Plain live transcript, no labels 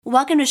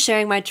Welcome to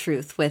Sharing My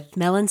Truth with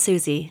Mel and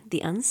Susie,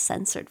 the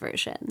uncensored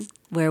version,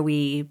 where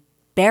we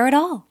bear it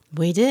all.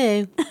 We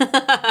do. 1,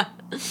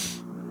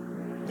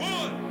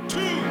 2,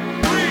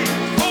 3,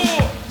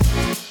 4.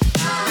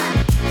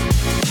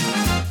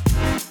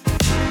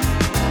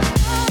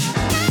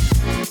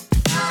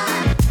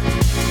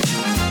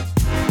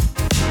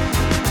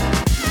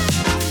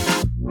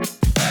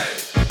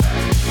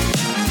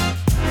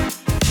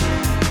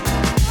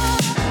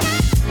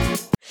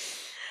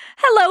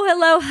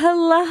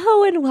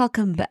 Hello, and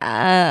welcome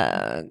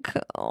back.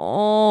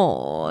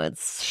 Oh,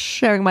 it's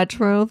Sharing My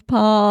Truth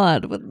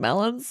pod with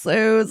Mel and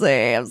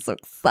Susie. I'm so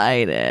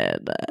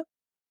excited.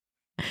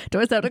 Do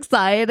I sound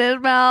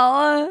excited,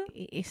 Mel?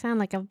 You sound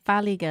like a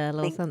valley girl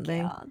or Thank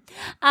something. you.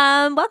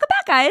 Welcome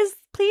back, guys.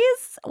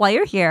 Please, while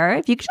you're here,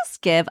 if you could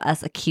just give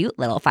us a cute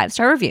little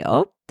 5-star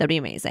review, that'd be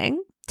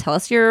amazing. Tell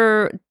us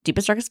your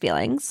deepest, darkest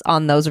feelings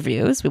on those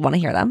reviews. We want to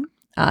hear them.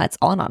 It's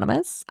all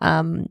anonymous.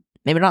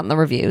 Maybe not in the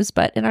reviews,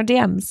 but in our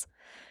DMs.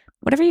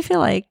 Whatever you feel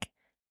like.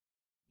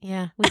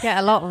 Yeah, we get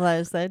a lot of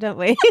those though, don't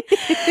we?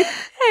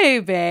 Hey,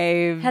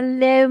 babe.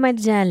 Hello, my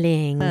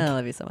darling. I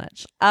love you so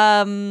much.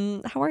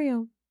 How are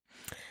you?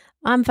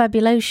 I'm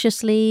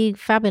fabulously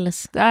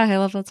fabulous. I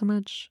love that so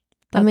much.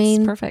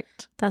 That's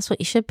perfect. That's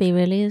what you should be,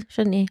 really,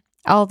 shouldn't you?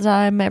 All the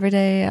time, every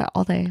day,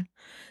 all day.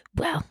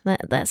 Well,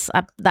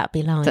 that'd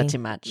be lying. That's too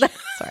much.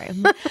 Sorry.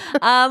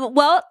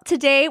 Well,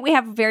 today we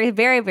have a very,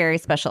 very, very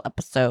special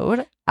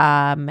episode.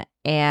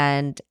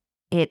 And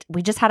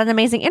we just had an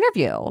amazing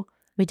interview.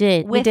 We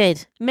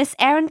did. Miss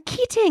Erin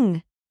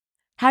Keating.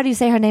 How do you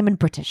say her name in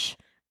British?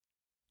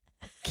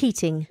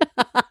 Keating.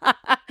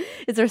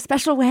 Is there a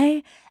special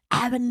way?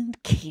 Erin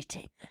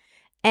Keating.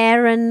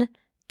 Erin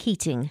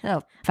Keating.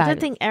 Oh, I don't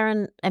think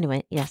Erin.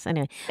 Anyway.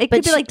 It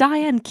could be like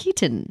Diane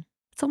Keaton.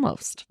 It's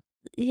almost.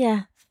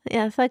 Yeah.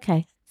 Yeah, it's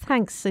okay.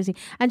 Thanks, Susie.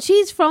 And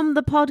she's from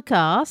the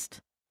podcast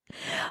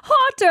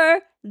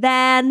Hotter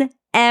Than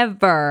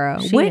Ever.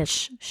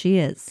 She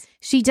is.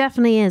 She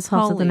definitely is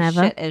hotter than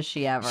ever. Holy shit, is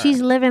she ever.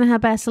 She's living her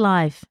best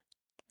life.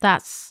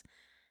 That's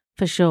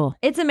for sure.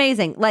 It's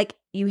amazing. Like,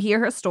 you hear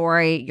her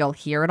story, you'll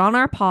hear it on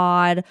our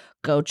pod.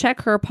 Go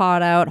check her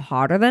pod out,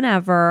 Hotter Than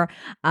Ever.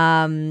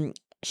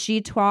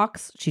 She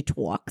talks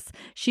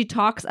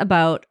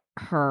about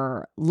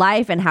her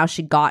life and how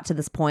she got to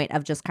this point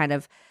of just kind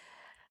of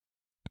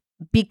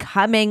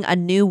becoming a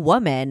new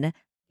woman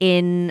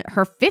in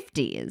her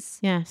 50s.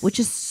 Yes. Which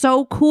is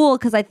so cool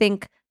because I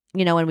think,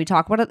 you know, when we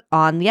talk about it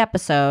on the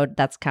episode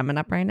that's coming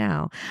up right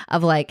now,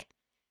 of like,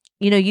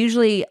 you know,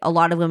 usually a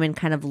lot of women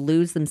kind of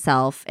lose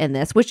themselves in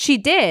this, which she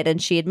did,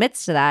 and she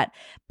admits to that.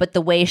 But the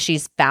way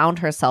she's found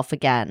herself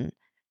again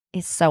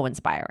is so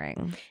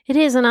inspiring. It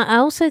is. And I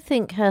also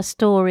think her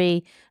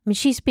story, I mean,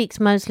 she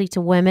speaks mostly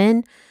to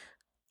women,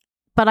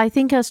 but I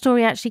think her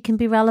story actually can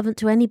be relevant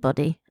to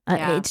anybody.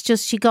 Yeah. It's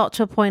just she got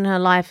to a point in her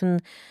life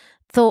and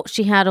thought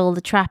she had all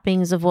the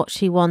trappings of what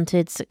she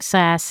wanted,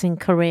 success and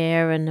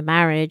career and a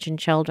marriage and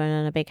children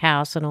and a big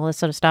house and all this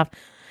sort of stuff,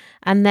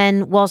 and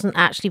then wasn't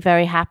actually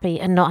very happy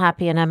and not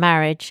happy in her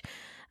marriage.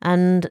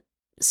 And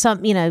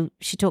some, you know,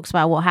 she talks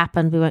about what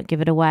happened. We won't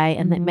give it away.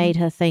 And it made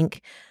her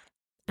think,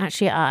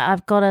 actually,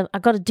 I've got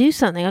to do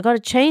something. I've got to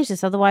change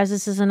this. Otherwise,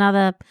 this is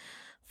another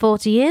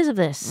 40 years of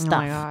this stuff. Oh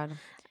my God.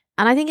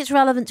 And I think it's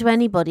relevant to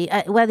anybody,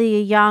 whether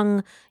you're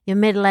young, you're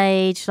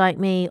middle-aged like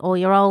me, or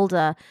you're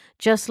older.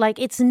 Just like,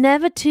 it's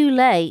never too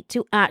late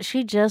to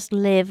actually just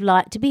live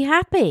like, to be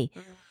happy.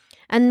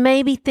 And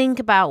maybe think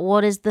about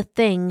what is the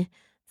thing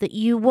that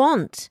you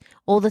want,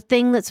 or the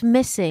thing that's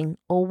missing,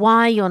 or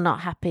why you're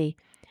not happy.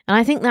 And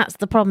I think that's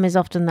the problem, is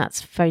often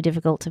that's very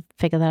difficult to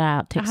figure that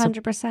out. It takes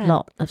 100%. a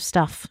lot of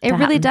stuff. It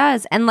really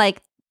does. And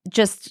like,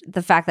 just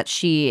the fact that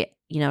she,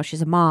 you know,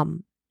 she's a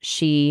mom.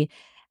 She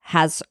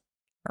has,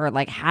 or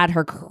like had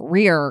her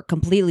career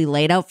completely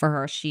laid out for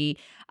her. She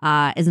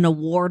is an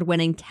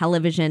award-winning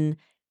television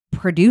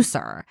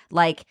producer.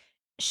 Like,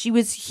 she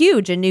was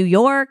huge in New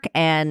York,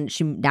 and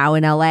she now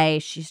in LA.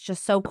 She's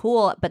just so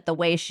cool. But the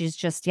way she's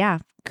just,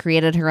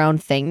 created her own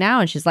thing now.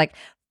 And she's like,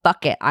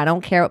 fuck it. I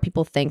don't care what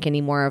people think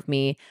anymore of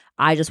me.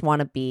 I just want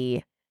to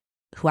be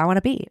who I want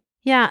to be.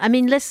 Yeah, I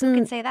mean, listen. Who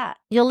can say that?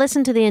 You'll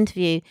listen to the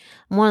interview.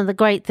 And one of the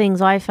great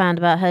things I found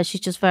about her,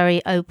 she's just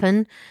very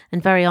open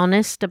and very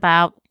honest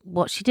about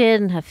what she did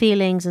and her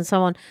feelings and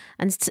so on.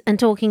 And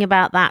talking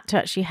about that to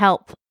actually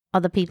help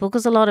other people,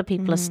 because a lot of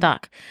people are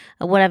stuck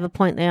at whatever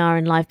point they are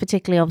in life,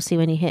 particularly obviously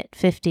when you hit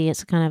 50,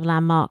 it's a kind of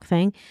landmark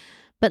thing.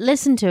 But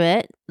listen to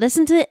it.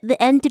 Listen to the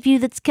interview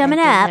that's coming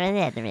up,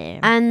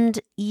 and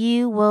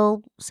you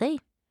will see.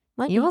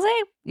 You will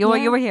see. You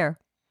were here.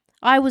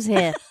 I was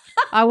here.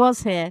 I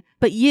was here.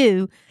 But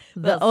you,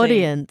 the We'll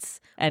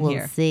audience, and will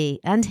hear. see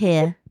and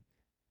hear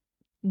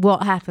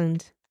what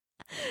happened.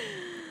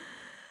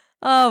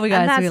 Oh my And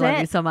gosh, we that's love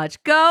it. you so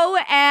much. Go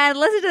and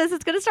listen to this.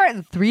 It's going to start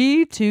in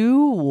 3,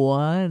 2,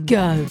 1.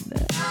 Go.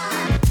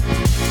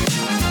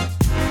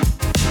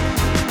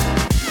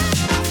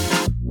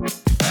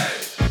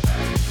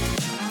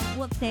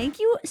 Well, thank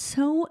you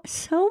so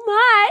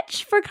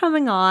much for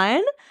coming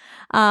on.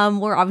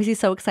 We're obviously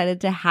so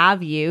excited to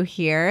have you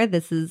here.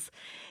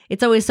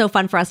 It's always so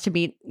fun for us to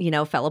meet,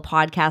 fellow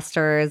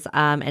podcasters.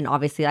 And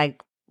obviously,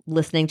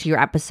 listening to your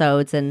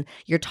episodes, and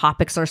your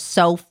topics are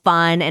so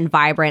fun and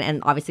vibrant, and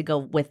obviously go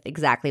with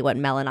exactly what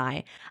Mel and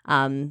I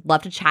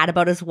love to chat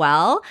about as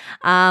well.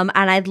 And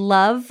I'd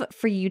love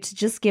for you to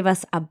just give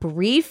us a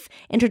brief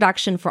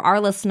introduction for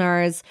our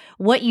listeners,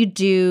 what you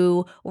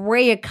do, where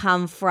you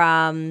come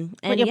from,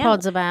 and What your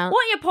pod's about.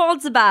 What your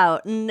pod's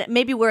about, and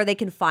maybe where they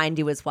can find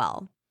you as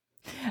well.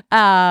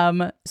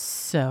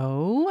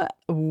 So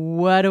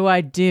what do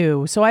I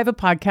do? So I have a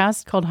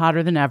podcast called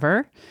Hotter Than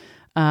Ever.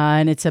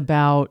 And it's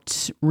about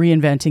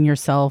reinventing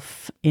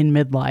yourself in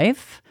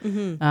midlife.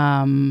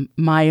 Mm-hmm.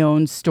 My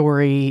own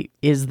story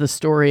is the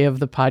story of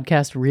the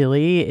podcast,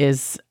 really,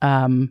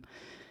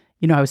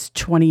 I was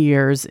 20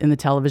 years in the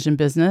television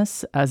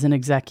business as an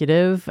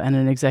executive and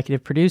an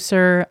executive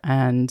producer,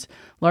 and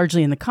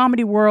largely in the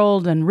comedy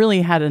world, and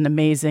really had an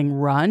amazing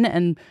run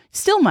and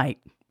still might,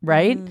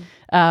 right?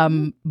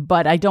 Mm-hmm.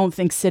 But I don't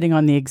think sitting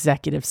on the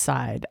executive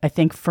side. I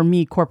think for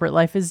me, corporate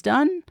life is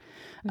done.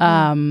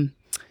 Mm-hmm.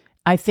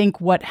 I think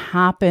what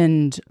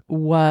happened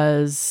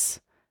was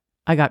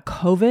I got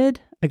COVID.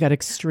 I got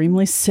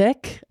extremely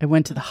sick. I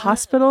went to the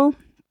hospital.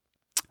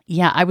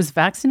 Yeah, I was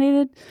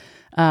vaccinated,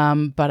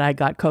 but I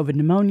got COVID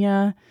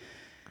pneumonia.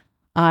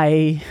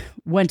 I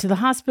went to the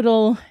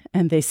hospital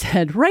and they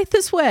said, right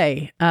this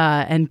way,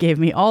 and gave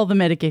me all the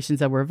medications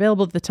that were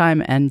available at the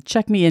time and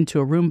checked me into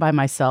a room by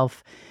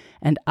myself.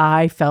 And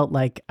I felt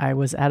like I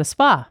was at a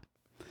spa.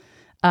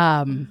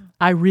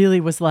 I really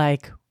was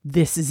like,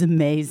 this is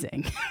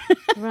amazing.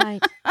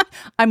 Right.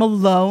 I'm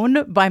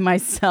alone by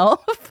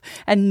myself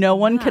and no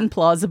one can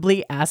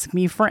plausibly ask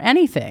me for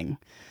anything.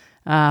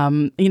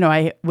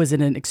 I was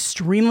in an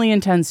extremely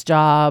intense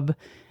job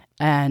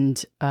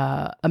and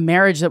a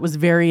marriage that was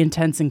very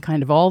intense in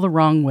kind of all the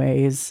wrong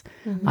ways.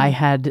 Mm-hmm. I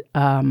had,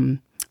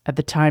 at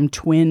the time,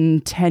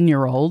 twin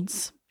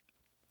 10-year-olds,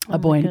 a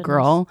boy and a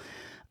girl.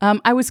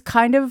 I was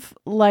kind of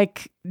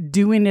like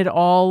doing it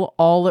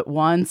all at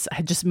once. I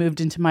had just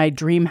moved into my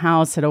dream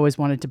house, had always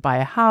wanted to buy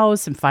a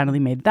house, and finally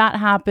made that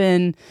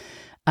happen.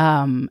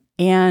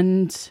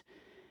 And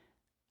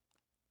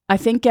I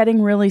think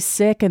getting really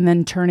sick and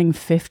then turning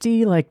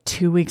 50 like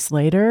 2 weeks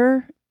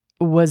later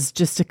was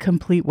just a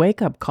complete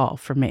wake-up call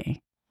for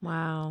me.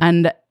 Wow.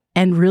 And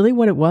really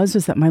what it was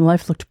that my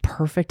life looked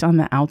perfect on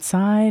the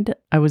outside.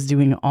 I was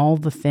doing all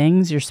the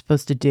things you're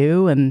supposed to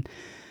do and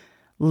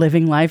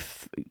living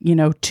life,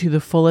 to the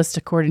fullest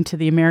according to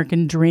the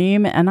American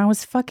dream. And I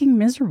was fucking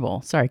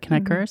miserable. Sorry, can I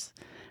curse?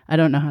 I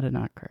don't know how to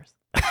not curse.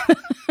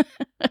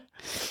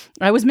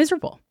 I was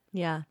miserable.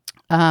 Yeah.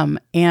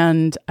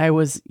 And I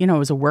was, it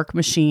was a work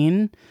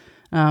machine.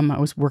 I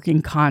was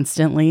working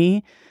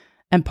constantly.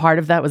 And part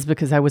of that was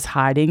because I was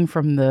hiding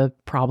from the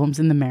problems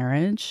in the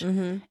marriage.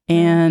 Mm-hmm.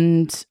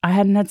 And I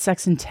hadn't had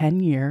sex in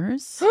 10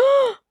 years.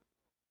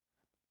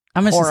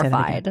 I'm just gonna say that again.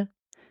 Horrified.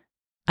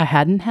 I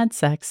hadn't had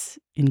sex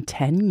in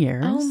 10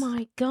 years. Oh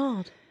my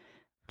God.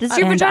 Does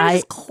your And vagina I-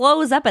 just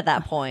close up at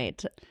that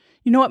point?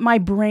 You know what? My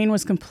brain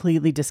was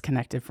completely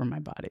disconnected from my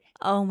body.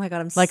 Oh my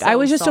God, I'm Like so I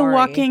was just sorry. a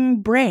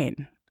walking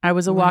brain. I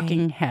was a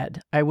walking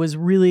head. I was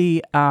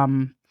really,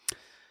 I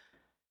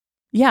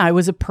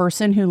was a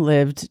person who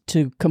lived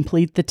to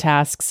complete the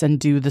tasks and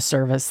do the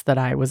service that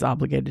I was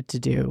obligated to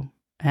do.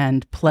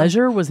 And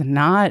pleasure was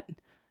not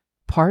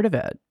part of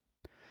it.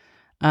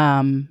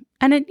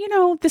 And it,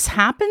 this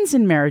happens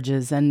in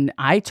marriages. And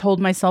I told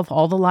myself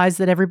all the lies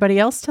that everybody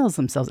else tells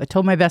themselves. I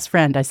told my best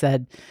friend, I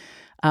said,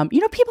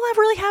 people have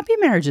really happy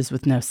marriages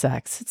with no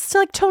sex. It's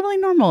like totally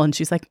normal. And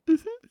she's like,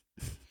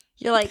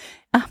 You're like,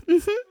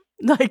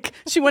 Like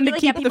she wanted to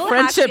Like, yeah, keep the people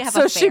actually friendship, have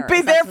so she'd be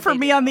affairs. there That's what for they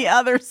me do. on the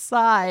other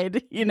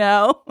side,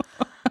 oh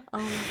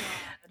my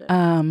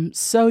God.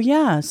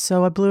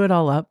 So I blew it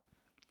all up.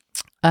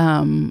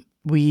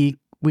 We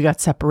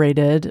got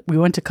separated. We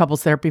went to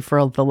couples therapy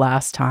for the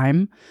last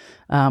time.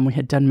 We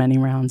had done many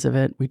rounds of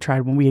it. We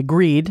tried when we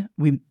agreed.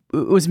 It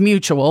was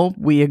mutual.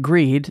 We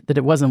agreed that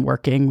it wasn't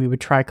working. We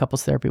would try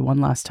couples therapy one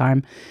last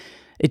time.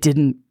 It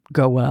didn't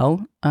go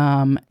well.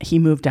 He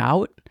moved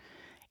out.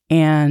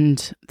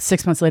 And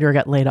 6 months later, I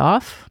got laid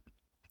off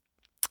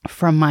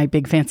from my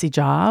big fancy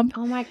job.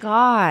 Oh my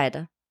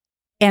God.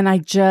 And I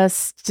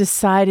just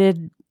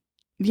decided,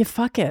 yeah,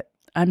 fuck it.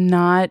 I'm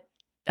not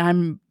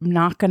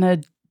going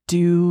to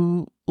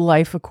do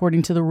life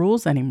according to the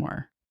rules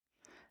anymore.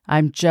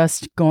 I'm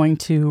just going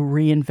to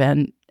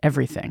reinvent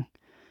everything.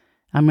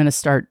 I'm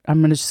just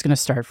going to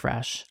start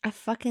fresh. I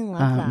fucking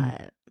love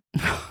that.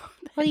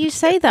 Well, you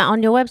say that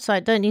on your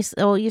website, don't you?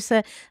 Or you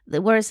say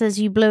that where it says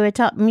you blew it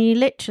up. I mean, you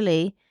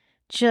literally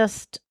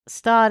just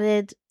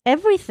started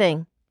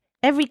everything,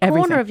 every corner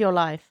Everything. of your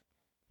life.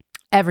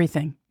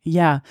 Everything.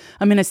 Yeah.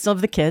 I mean, I still have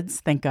the kids,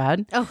 thank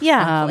God. Oh,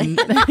 yeah.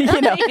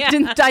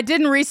 I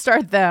didn't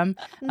restart them.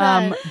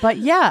 No. But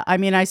yeah, I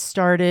mean, I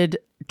started,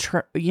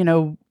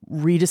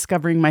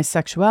 rediscovering my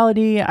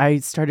sexuality. I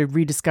started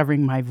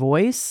rediscovering my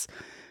voice.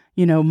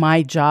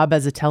 My job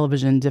as a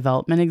television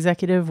development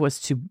executive was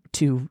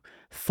to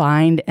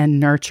find and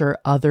nurture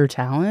other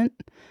talent,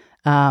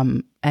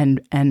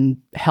 and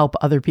help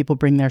other people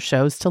bring their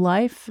shows to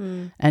life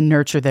and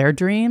nurture their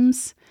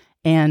dreams.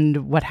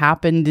 And what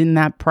happened in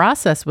that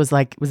process was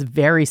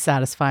very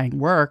satisfying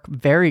work,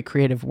 very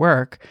creative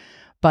work.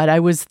 But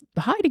I was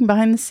hiding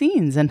behind the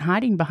scenes and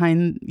hiding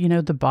behind,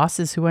 the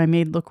bosses who I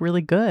made look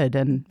really good.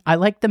 And I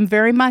like them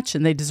very much,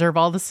 and they deserve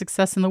all the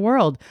success in the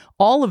world,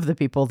 all of the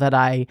people that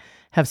I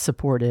have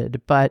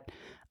supported. But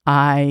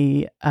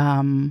I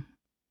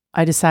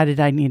decided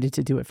I needed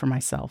to do it for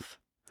myself.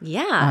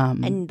 Yeah.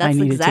 And I that's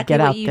needed to exactly get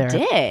what out you there.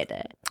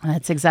 did.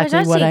 That's exactly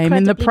That's what I am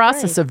in the incredibly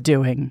process brave. of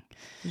doing.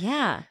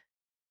 Yeah.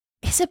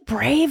 Is it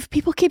brave?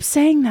 People keep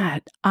saying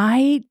that.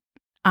 I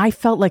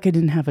felt like I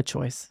didn't have a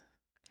choice.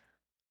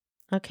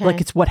 Okay.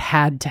 Like it's what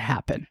had to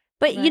happen.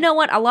 But you Right. know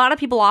what? A lot of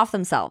people off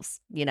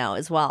themselves,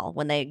 as well,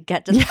 when they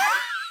get to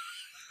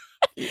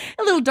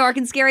a little dark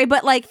and scary.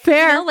 But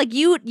Fair.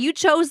 You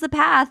chose the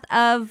path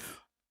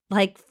of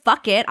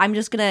fuck it. I'm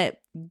just going to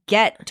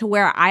get to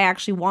where I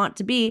actually want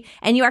to be.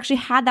 And you actually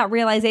had that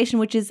realization,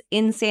 which is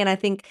insane. I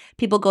think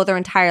people go their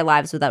entire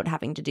lives without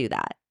having to do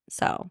that.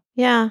 So,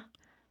 Yeah.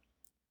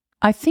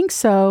 I think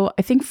so.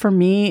 I think for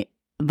me,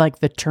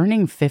 the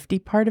turning 50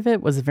 part of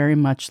it was very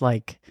much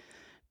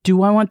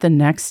do I want the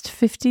next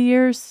 50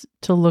 years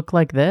to look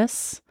like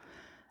this?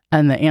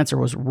 And the answer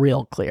was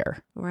real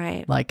clear.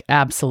 right.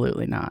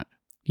 Absolutely not,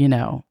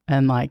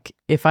 And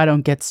if I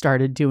don't get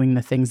started doing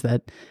the things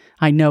that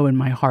I know in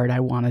my heart I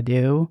want to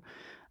do,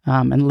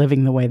 and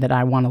living the way that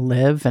I want to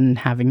live and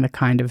having the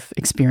kind of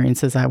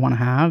experiences I want to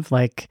have,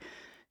 I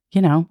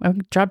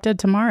would drop dead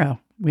tomorrow.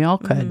 We all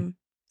could. Mhm.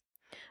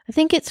 I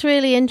think it's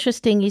really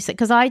interesting you said,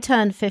 because I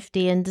turned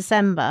 50 in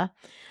December,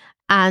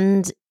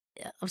 and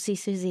obviously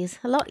Susie is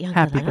a lot younger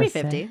Happy than I.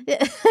 birthday.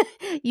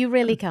 50. You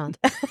really can't.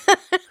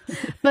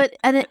 But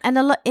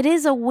it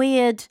is a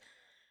weird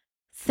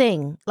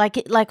thing.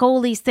 Like all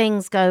these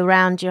things go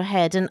around your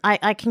head, and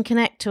I can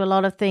connect to a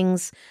lot of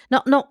things,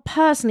 not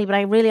personally, but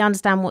I really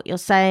understand what you're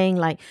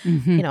saying.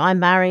 I'm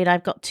married,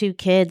 I've got 2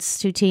 kids,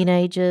 2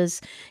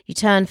 teenagers. You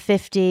turn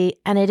 50,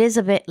 and it is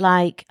a bit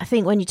like, I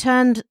think when you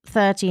turned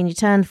 30 and you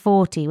turned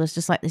 40 was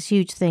just like this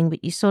huge thing,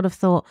 but you sort of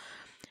thought,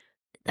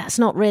 that's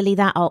not really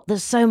that old.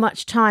 There's so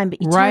much time,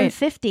 but you turn Right.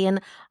 50,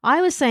 and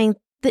I was saying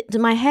that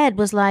my head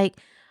was like,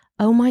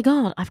 oh my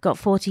God, I've got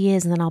 40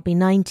 years and then I'll be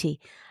 90.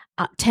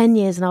 10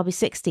 years and I'll be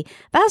 60.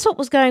 That's what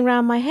was going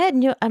around my head.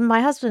 And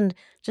my husband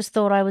just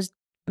thought I was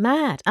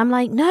mad. I'm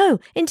like, no,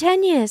 in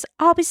 10 years,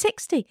 I'll be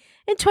 60.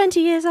 In 20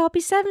 years, I'll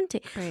be 70.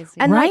 Crazy.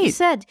 And like you Right.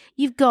 said,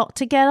 you've got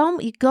to get on.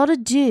 You've got to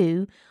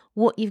do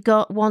what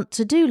want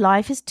to do.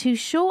 Life is too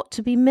short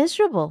to be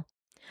miserable.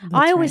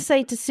 I always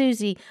say to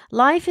Susie,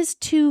 life is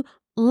too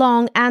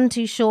long and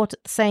too short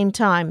at the same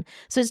time.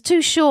 So it's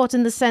too short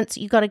in the sense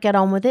that you got to get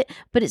on with it,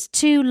 but it's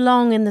too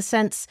long in the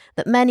sense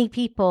that many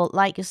people,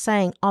 like you're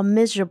saying, are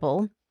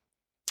miserable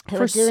who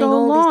For are doing so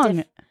all long.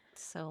 these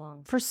So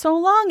long. For so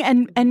long,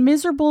 and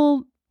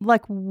miserable,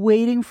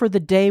 waiting for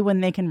the day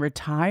when they can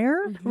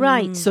retire,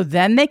 Right. so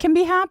then they can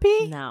be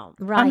happy. No.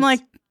 right. I'm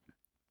like,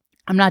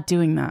 I'm not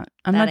doing that.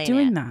 I'm That not ain't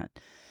doing it. that.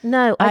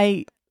 No,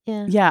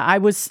 Yeah,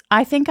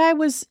 I think I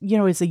was,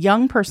 as a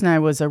young person, I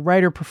was a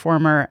writer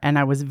performer, and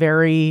I was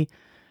very,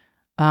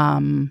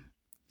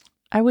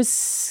 I was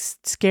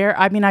scared.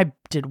 I mean, I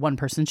did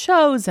 1-person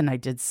shows, and I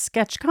did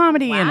sketch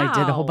comedy, and I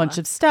did a whole Wow. bunch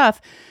of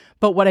stuff.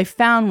 But what I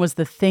found was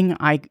the thing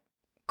I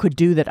could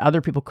do that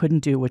other people couldn't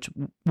do, which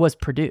was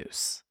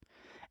produce.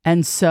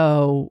 And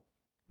so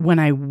when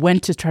I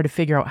went to try to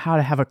figure out how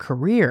to have a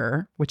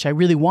career, which I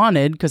really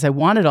wanted, because I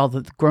wanted all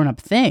the grown-up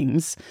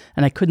things,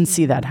 and I couldn't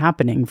see that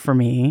happening for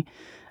me,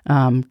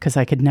 because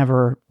I could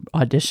never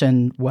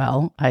audition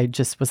well. I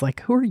just was like,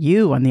 who are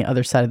you on the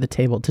other side of the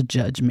table to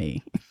judge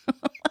me?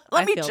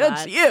 Let I me feel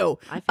judge that. you.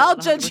 I feel I'll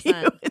that judge you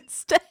 100%.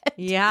 instead.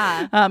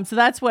 Yeah. So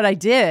that's what I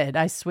did.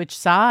 I switched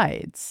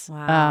sides.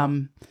 Wow.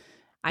 And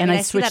I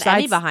see switched that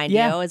Emmy sides. behind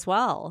Yeah. you as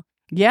well.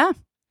 Yeah.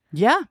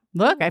 Yeah.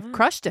 Look, Oh, I've wow.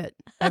 crushed it.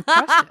 I've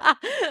crushed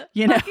it.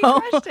 You Fucking know?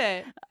 crushed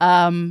it.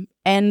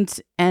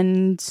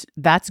 And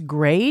that's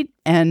great.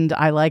 And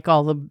I like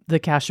all the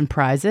cash and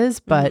prizes,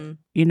 but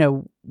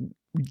Mhm.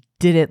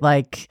 Did it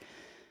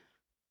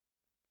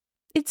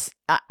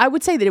I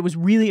would say that it was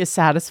really a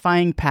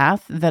satisfying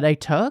path that I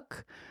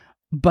took,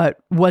 but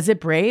was it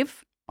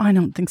brave? I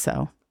don't think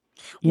so.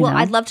 You Well, know?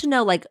 I'd love to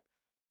know,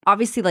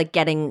 obviously,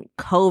 getting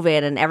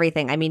COVID and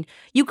everything. I mean,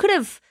 you could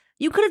have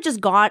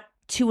just got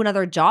to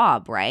another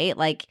job, right?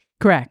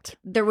 Correct.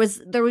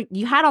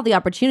 You had all the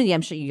opportunity.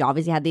 I'm sure you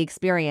obviously had the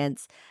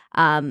experience.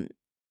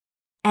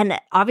 And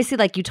obviously,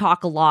 you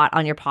talk a lot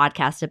on your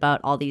podcast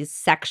about all these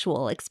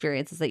sexual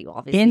experiences that you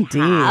obviously Indeed.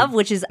 have,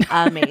 which is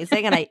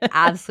amazing. And I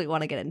absolutely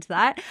want to get into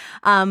that.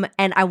 And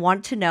I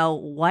want to know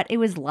what it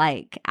was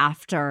like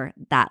after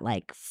that,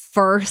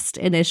 first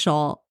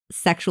initial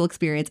sexual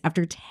experience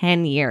after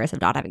 10 years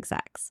of not having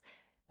sex.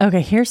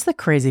 Okay, here's the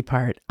crazy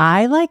part.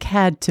 I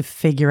had to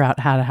figure out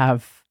how to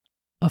have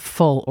a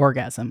full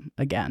orgasm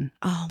again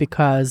Oh,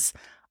 because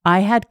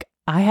I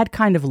had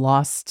kind of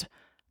lost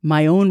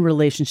my own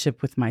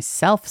relationship with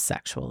myself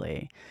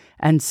sexually.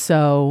 And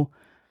so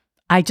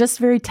I just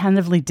very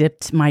tentatively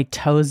dipped my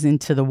toes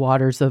into the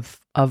waters of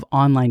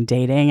online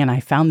dating. And I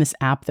found this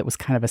app that was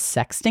kind of a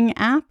sexting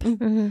app.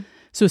 Mm-hmm.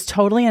 So it was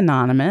totally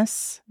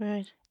anonymous.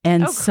 Right.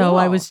 And Oh, so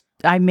cool.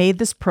 I made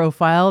this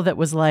profile that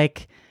was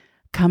like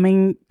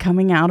coming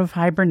out of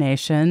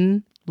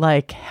hibernation,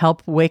 like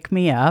help wake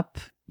me up.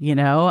 You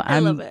know, I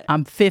love it.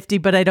 I'm 50,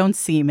 but I don't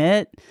seem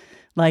it.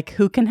 Like,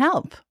 who can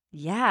help?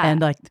 Yeah.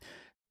 And like,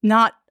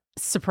 not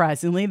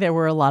surprisingly, there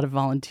were a lot of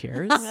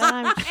volunteers.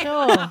 I'm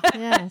sure.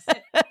 Yes.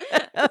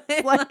 I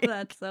love like-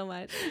 that so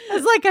much.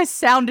 It's like I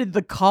sounded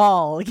the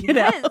call, you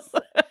know? Yes.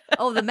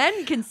 Oh, the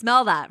men can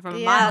smell that from a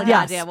Yeah. mile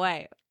Yes. goddamn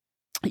way.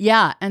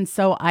 Yeah. And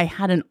so I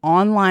had an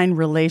online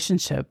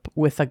relationship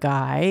with a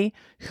guy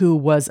who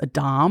was a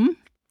Dom.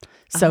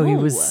 So he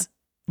was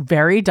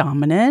very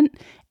dominant.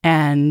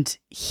 And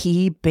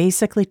he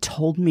basically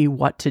told me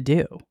what to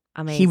do.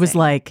 Amazing. He was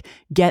like,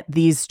 get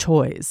these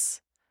toys.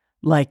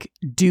 Like,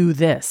 do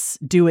this.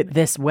 Do it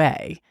this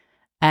way.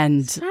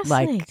 And It's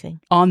like fascinating.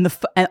 on the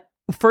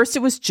first it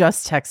was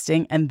just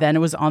texting, and then it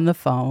was on the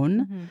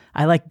phone. Mhm.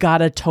 I like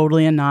got a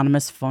totally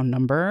anonymous phone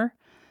number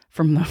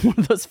from one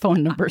of those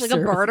phone number like a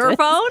burner services.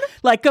 phone?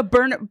 Like a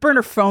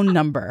burner phone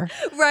number.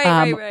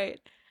 Right, right.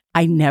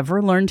 I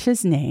never learned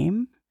his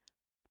name.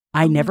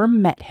 I never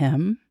met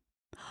him.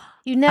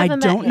 You never I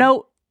met don't him.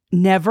 know.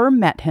 Never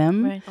met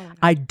him. Right. Oh my God.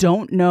 I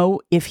don't know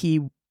if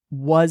he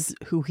was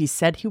who he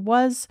said he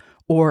was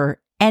or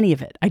any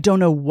of it. I don't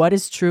know what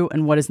is true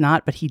and what is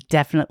not, but he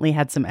definitely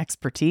had some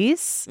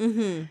expertise.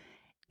 Mm-hmm.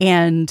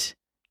 And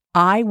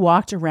I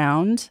walked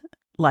around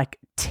like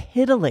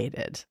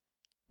titillated,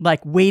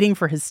 like waiting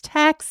for his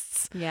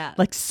texts, Yeah.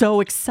 like so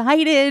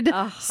excited.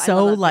 Ugh, I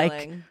so love that like,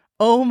 feeling.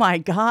 oh my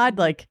God,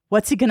 like,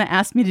 what's he going to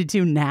ask me to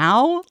do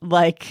now?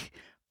 Like,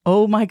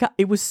 oh my God,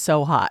 it was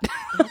so hot.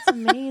 That's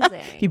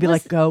amazing. He'd be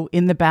like, go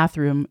in the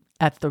bathroom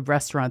at the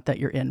restaurant that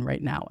you're in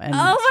right now. And oh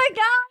my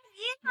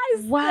God,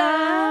 yes.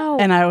 Wow.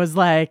 and I was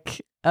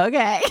like,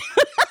 okay.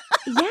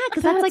 Yeah,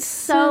 because that's like That's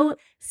so so-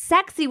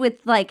 sexy with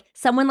like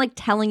someone like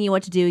telling you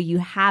what to do. You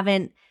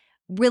haven't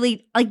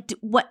really like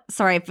what?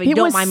 Sorry if you It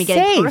don't was mind me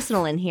getting safe.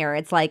 personal in here.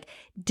 It's like,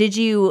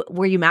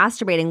 were you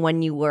masturbating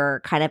when you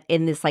were kind of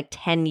in this like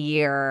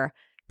 10-year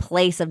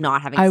place of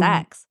not having I-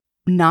 sex?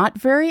 Not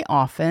very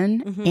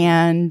often. Mhm.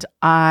 And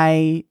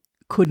I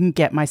couldn't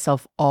get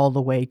myself all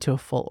the way to a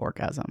full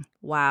orgasm.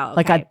 Wow.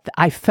 Like okay.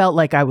 I felt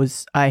like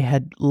I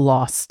had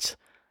lost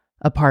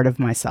a part of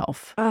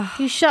myself. Ugh,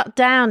 You shut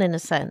down in a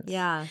sense.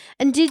 yeah.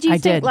 And did you I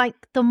think did. like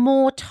the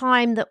more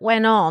time that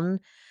went on,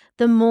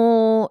 the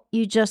more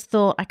you just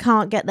thought, I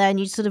can't get there, and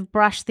you sort of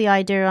brushed the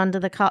idea under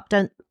the cup.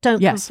 Don't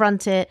Yes.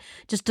 confront it.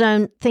 Just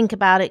don't think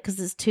about it because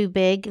it's too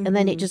big, and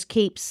then it Mhm. just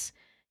keeps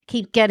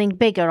getting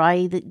bigger.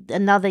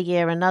 Another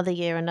year, another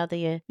year, another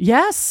year.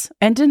 Yes.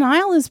 And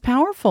denial is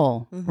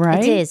powerful, Mhm.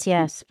 right? It is,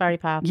 yes, very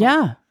powerful.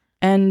 Yeah.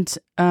 And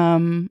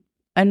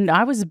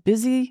I was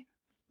busy.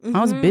 I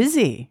was Mhm.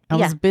 busy. I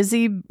was Yeah.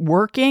 busy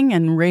working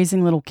and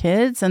raising little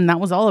kids, and that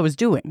was all I was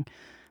doing.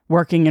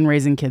 Working and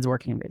raising kids,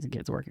 working and raising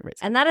kids, working and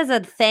raising. And that is a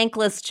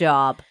thankless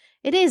job.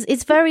 It is.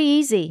 It's very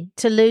easy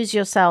to lose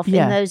yourself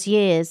Yeah. in those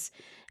years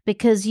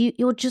because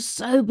you're just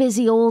so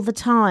busy all the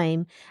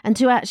time. And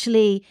to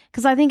actually,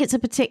 because I think it's a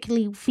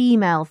particularly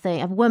female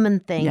thing, a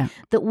woman thing, Yeah.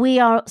 that we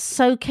are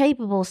so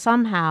capable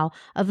somehow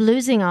of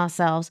losing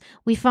ourselves.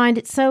 We find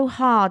it so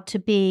hard to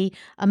be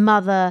a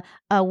mother,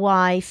 a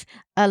wife,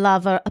 a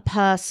lover, a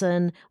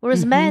person,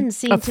 whereas Mhm. men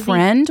seem A to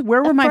friend?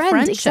 Where be were a my friend,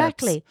 friendships?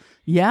 exactly.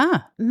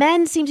 Yeah.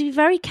 Men seem to be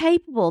very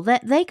capable.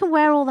 That they can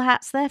wear all the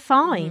hats, they're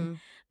fine. Mhm.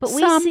 But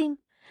we Some. seem,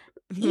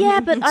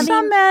 yeah, but I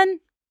Some mean, men,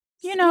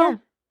 you know, yeah.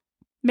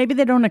 maybe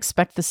they don't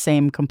expect the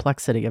same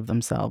complexity of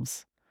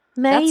themselves.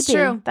 Maybe That's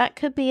true. that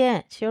could be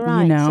it. You're You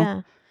right. know?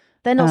 Yeah,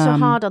 they're not so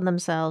Um, hard on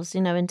themselves,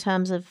 in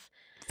terms of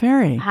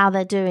Very. how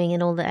they're doing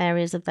in all the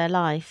areas of their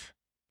life.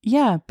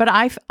 Yeah, but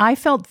I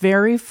felt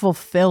very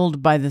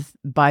fulfilled by the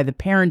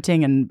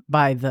parenting and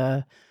by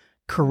the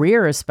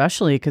career,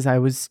 especially because I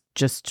was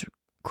just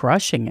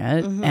crushing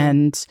it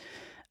Mhm.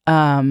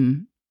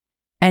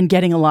 and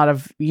getting a lot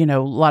of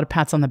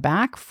pats on the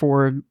back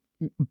for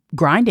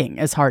grinding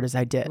as hard as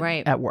I did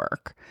Right. at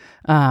work,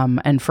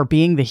 and for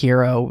being the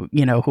hero,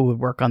 who would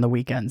work on the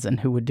weekends and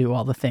who would do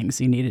all the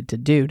things you needed to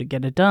do to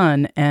get it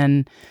done.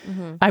 And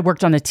Mhm. I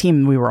worked on a team,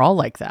 and we were all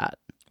like that.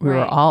 We were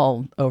Right.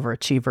 all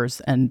overachievers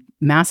and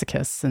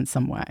masochists in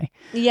some way.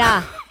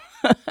 Yeah.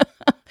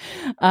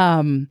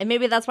 Um, And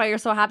maybe that's why you're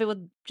so happy with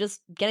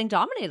just getting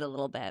dominated a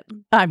little bit.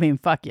 I mean,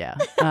 fuck yeah.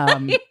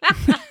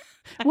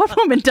 What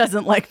woman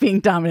doesn't like being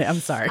dominated? I'm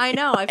sorry. I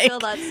know. I feel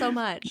that so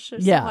much.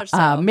 There's Yeah. So much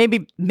so.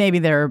 Maybe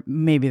there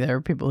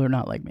are people who are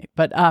not like me,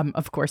 but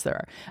of course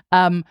there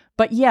are.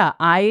 But yeah,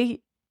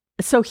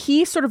 so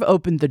he sort of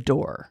opened the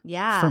door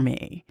Yeah. for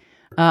me.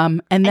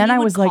 And then you I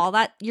would was like, call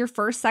that your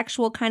first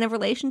sexual kind of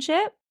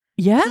relationship?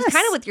 yes, Which is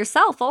kind of with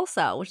yourself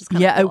also, which is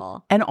kind yeah, of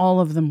cool. and all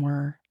of them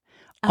were.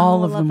 Oh,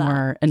 All I of love them that.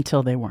 were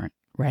until they weren't,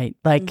 right?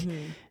 Like,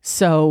 Mhm.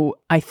 so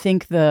I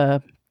think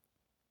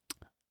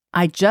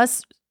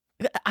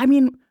I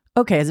mean,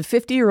 okay, as a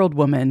 50-year-old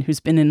woman who's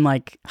been in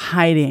like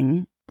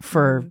hiding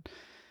for,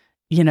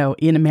 in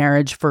a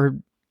marriage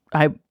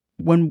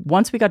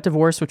once we got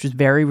divorced, which was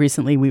very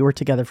recently, we were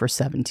together for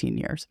 17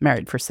 years,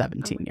 married for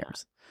 17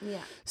 years.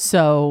 Yeah.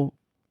 So,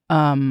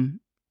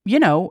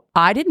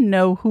 I didn't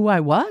know who I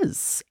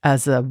was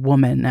as a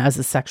woman, as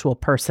a sexual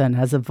person,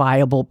 as a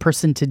viable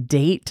person to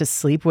date, to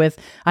sleep with.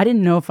 I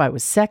didn't know if I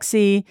was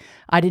sexy.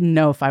 I didn't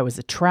know if I was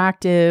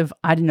attractive.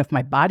 I didn't know if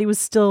my body was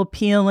still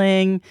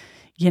appealing.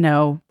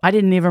 I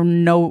didn't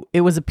even know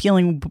it was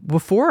appealing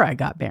before I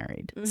got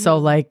married. So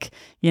like,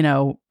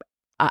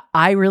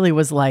 I really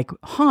was like,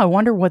 I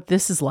wonder what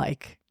this is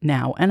like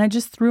now. And I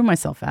just threw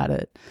myself at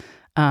it.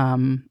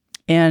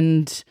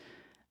 And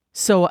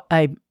so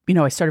I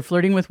started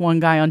flirting with one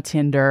guy on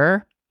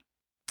Tinder,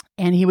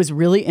 and he was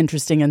really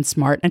interesting and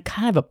smart and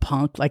kind of a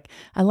punk. Like,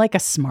 I like a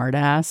smart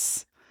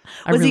ass.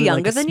 Was he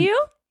younger than you?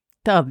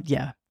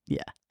 Yeah.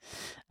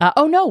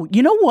 Oh, no.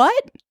 You know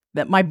what?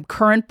 That my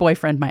current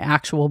boyfriend, my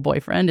actual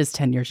boyfriend, is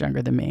 10 years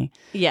younger than me.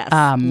 Yes.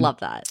 Love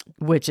that.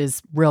 Which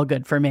is real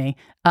good for me.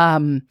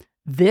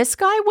 This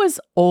guy was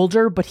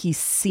older, but he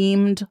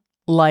seemed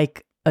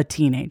like a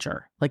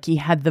teenager. Like, he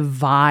had the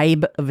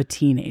vibe of a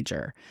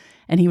teenager.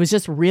 And he was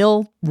just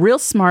real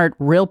smart,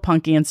 real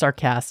punky and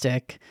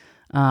sarcastic,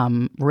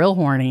 real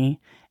horny.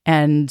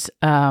 And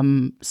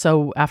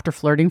so after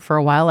flirting for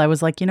a while, I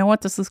was like, you know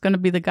what? This is going to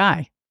be the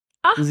guy.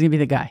 This is going to be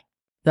the guy.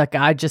 That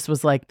guy just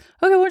was like,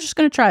 okay, we're just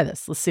going to try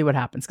this. Let's see what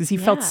happens. Because he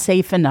felt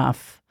safe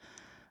enough.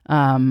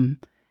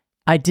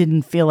 I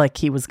didn't feel like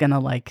he was going to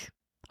like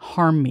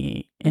harm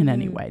me in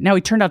any way. Now,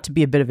 he turned out to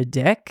be a bit of a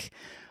dick,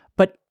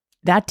 but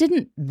that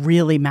didn't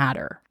really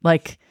matter.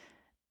 Like,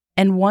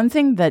 and one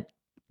thing that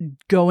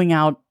going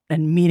out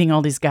and meeting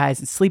all these guys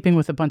and sleeping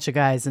with a bunch of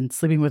guys and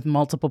sleeping with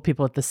multiple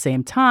people at the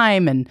same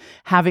time and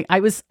having,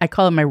 I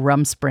call it my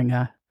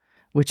rumspringa,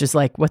 which is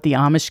like what the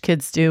Amish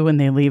kids do when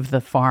they leave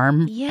the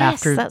farm.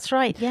 Yes, that's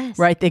right. Yes.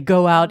 Right. They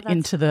go out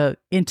into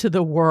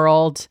the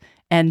world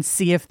and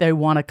see if they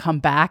want to come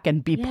back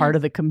and be part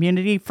of the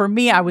community. For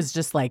me, I was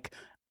just like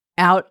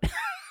out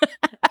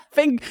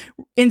having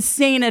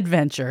insane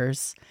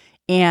adventures,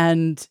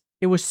 and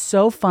it was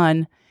so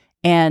fun.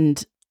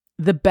 And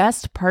the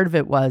best part of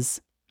it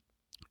was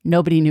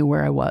nobody knew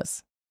where I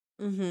was.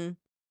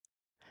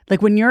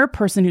 Like, when you're a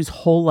person whose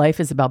whole life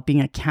is about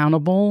being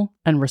accountable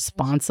and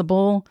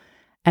responsible,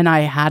 and I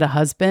had a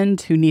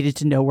husband who needed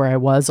to know where I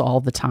was all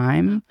the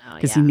time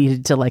because he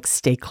needed to like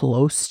stay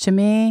close to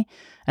me.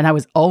 And I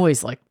was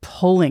always like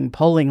pulling,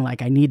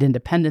 like, I need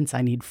independence,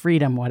 I need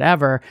freedom,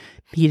 whatever.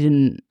 He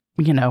didn't,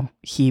 you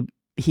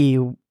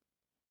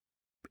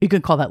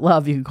can call that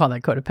love, you can call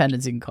that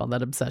codependence, you can call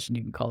that obsession,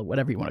 you can call it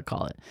whatever you want to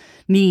call it.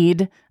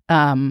 Need.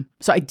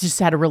 So I just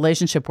had a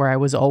relationship where I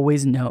was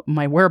always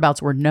my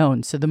whereabouts were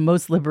known. So the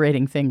most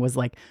liberating thing was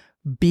like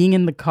being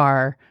in the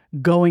car,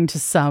 going to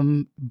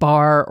some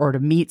bar or to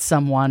meet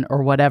someone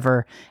or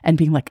whatever, and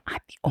being like, I'm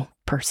the only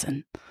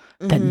person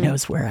that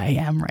knows where I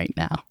am right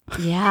now.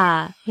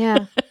 Yeah.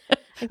 Yeah.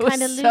 And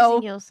kind of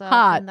losing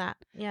yourself in that.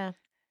 Yeah.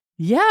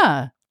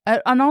 Yeah.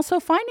 And also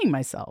finding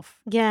myself.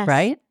 Yes.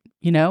 Right?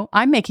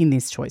 I'm making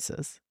these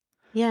choices.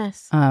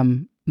 Yes.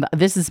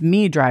 This is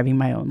me driving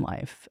my own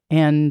life.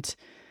 And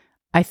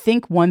I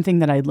think one thing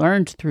that I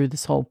learned through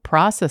this whole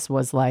process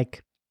was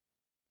like,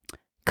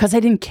 because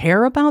I didn't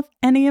care about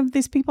any of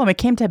these people. I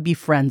came to be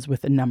friends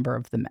with a number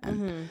of the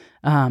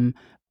men.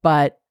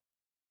 But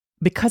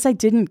because I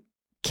didn't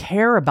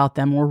care about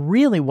them or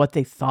really what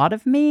they thought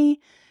of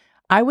me,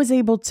 I was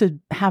able to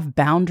have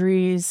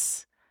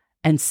boundaries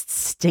and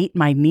state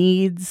my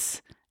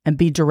needs and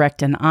be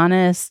direct and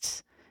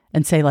honest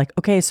and say like,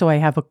 okay, so I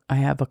have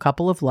a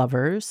couple of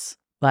lovers.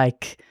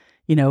 Like,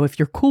 if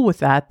you're cool with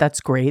that,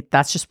 that's great.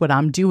 That's just what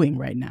I'm doing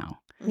right now.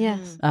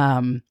 Yes.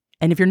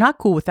 And if you're not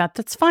cool with that,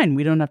 that's fine.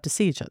 We don't have to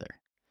see each other,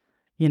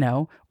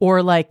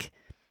 or like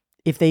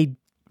if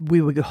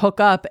we would hook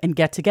up and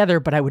get together,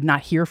 but I would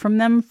not hear from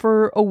them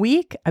for a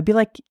week. I'd be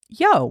like,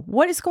 yo,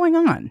 what is going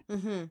on?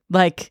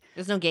 Like,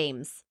 there's no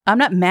games. I'm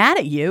not mad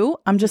at you.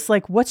 I'm just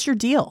like, what's your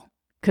deal?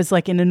 Because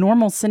like in a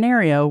normal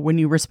scenario, when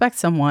you respect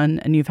someone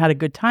and you've had a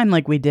good time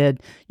like we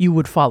did, you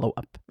would follow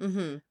up.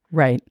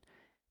 Right.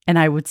 And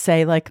I would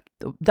say like,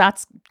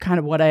 that's kind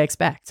of what I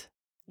expect.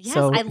 Yes,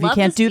 so I if you love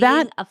can't just do being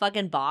that, a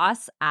fucking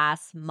boss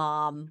ass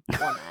mom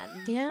woman.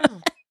 Yeah.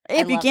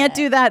 if you can't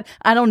do that,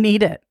 I don't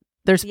need it.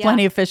 There's Yeah.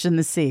 plenty of fish in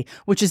the sea,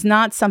 which is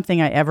not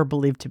something I ever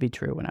believed to be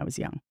true when I was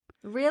young.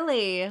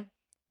 Really?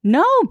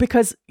 No,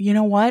 because you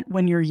know what?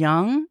 When you're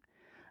young,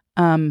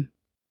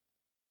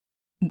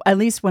 at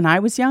least when I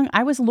was young,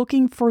 I was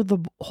looking for the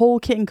whole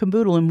kit and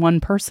caboodle in one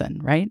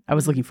person, right? I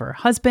was looking for a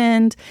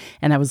husband,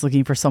 and I was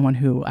looking for someone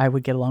who I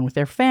would get along with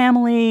their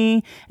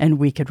family, and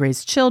we could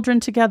raise children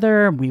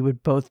together. We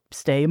would both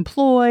stay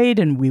employed,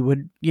 and we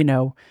would,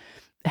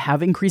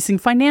 have increasing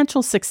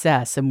financial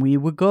success, and we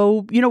would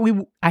go,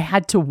 I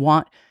had to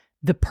want,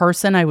 the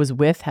person I was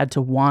with had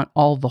to want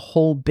all the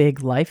whole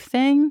big life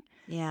thing.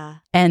 Yeah.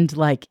 And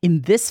like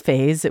in this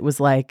phase, it was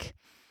like,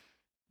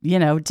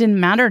 it didn't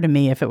matter to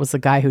me if it was a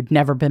guy who'd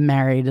never been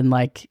married and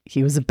like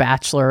he was a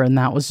bachelor and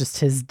that was just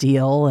his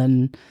deal.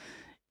 And,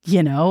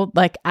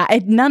 like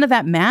none of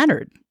that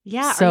mattered.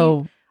 Yeah.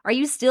 So do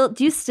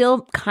you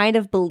still kind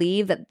of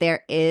believe that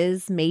there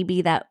is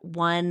maybe that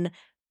one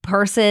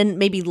person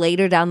maybe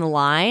later down the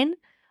line?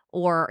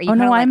 Or are you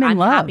kind of like, I'm in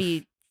love.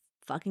 happy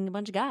fucking a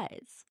bunch of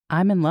guys?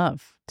 I'm in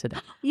love today.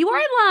 You are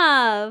in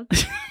love.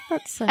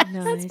 That's so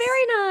nice. That's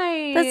very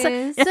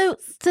nice.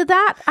 So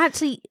that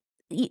actually,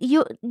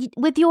 you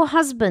with your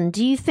husband,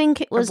 do you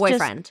think it was Her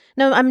boyfriend?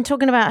 No, I'm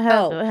talking about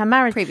her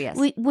marriage. Previous.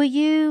 Were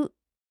you?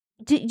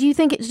 Do you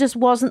think it just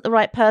wasn't the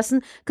right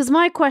person? Because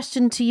my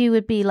question to you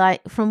would be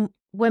like, from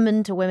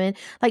women to women,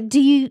 like,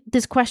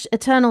 this question,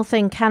 eternal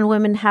thing, can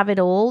women have it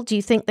all? Do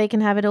you think they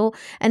can have it all?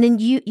 And then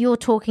you're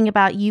talking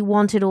about you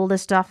wanted all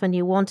this stuff and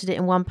you wanted it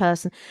in one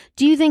person.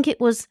 Do you think it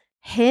was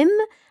him,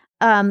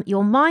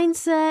 your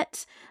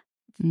mindset,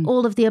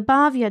 all of the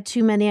above? You had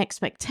too many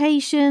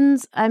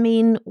expectations. I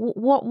mean,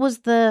 what was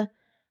the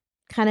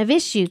kind of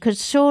issue?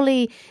 Because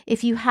surely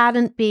if you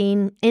hadn't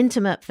been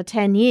intimate for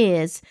 10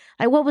 years,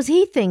 like, what was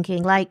he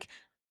thinking? Like,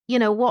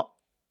 what?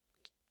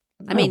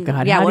 I mean,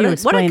 God, yeah, what do you did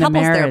explain a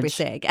couples therapy marriage?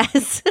 say, I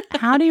guess?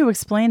 How do you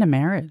explain a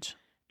marriage?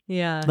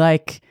 Yeah.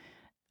 Like,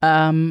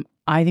 I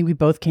think we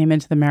both came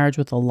into the marriage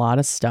with a lot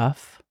of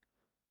stuff,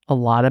 a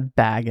lot of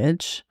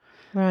baggage.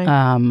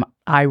 Right.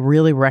 I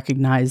really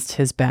recognized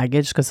his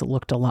baggage because it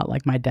looked a lot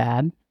like my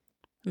dad.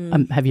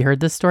 Have you heard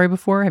this story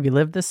before? Have you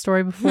lived this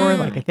story before?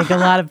 Like, I think a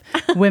lot of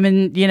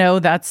women,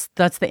 that's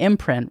the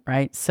imprint,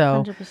 right?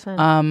 So,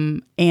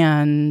 100%.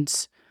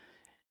 And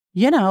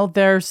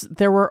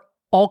there were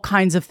all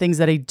kinds of things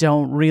that I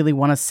don't really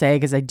want to say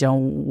because I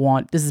don't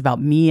want, this is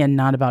about me and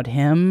not about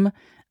him.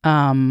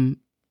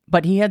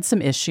 But he had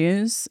some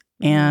issues,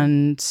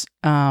 and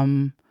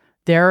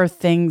there are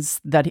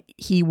things that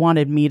he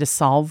wanted me to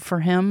solve for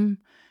him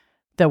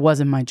that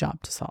wasn't my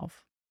job to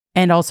solve.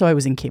 And also I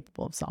was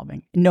incapable of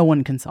solving. No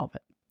one can solve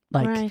it.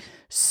 Like,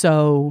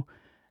 So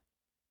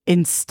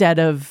instead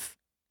of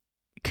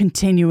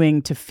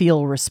continuing to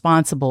feel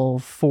responsible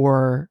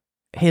for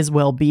his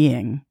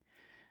well-being,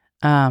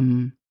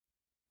 I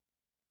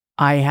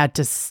had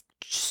to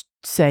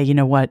say, you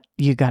know what,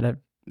 you've got to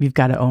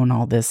own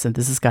all this, and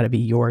this has got to be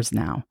yours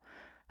now.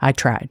 I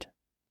tried,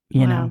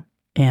 you know,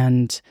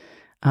 and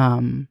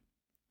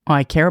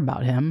I care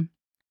about him,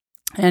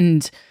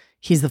 and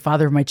he's the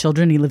father of my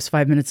children. He lives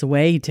 5 minutes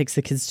away. He takes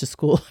the kids to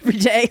school every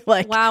day.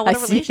 Like, wow, what a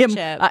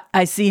relationship.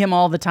 I see him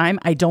all the time.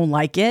 I don't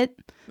like it.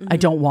 I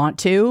don't want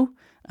to.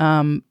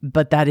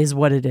 But that is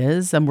what it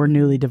is. And we're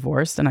newly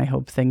divorced, and I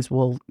hope things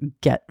will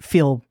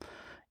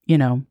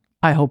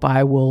I hope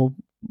I will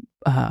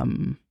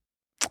find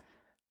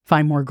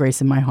more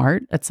grace in my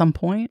heart at some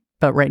point.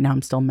 But right now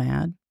I'm still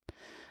mad.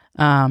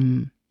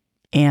 And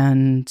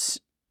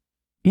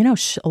a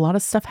lot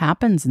of stuff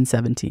happens in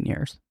 17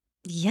 years.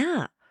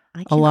 Yeah.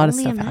 I can a lot of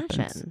only stuff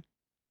imagine. happens.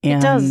 It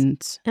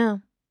does. Yeah.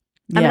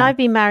 I mean, I've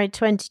been married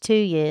 22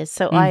 years,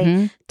 so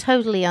I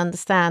totally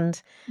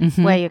understand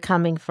where you're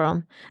coming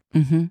from.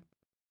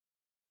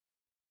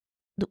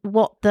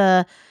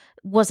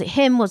 Was it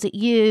him? Was it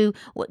you?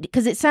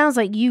 Because it sounds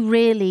like you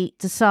really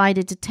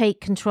decided to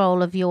take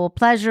control of your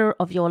pleasure,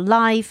 of your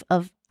life,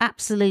 of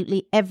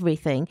absolutely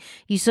everything.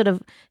 You sort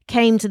of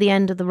came to the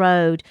end of the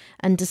road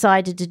and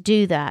decided to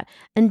do that.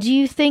 And do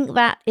you think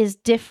that is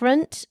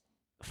different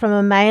from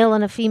a male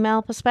and a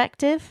female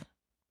perspective?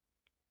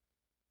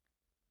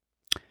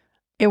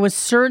 It was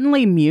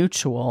certainly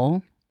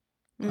mutual.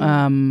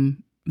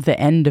 The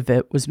end of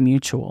it was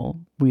mutual.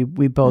 We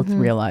both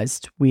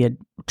realized we had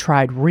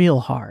tried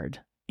real hard,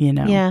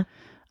 and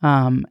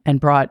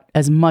brought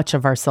as much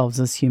of ourselves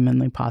as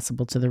humanly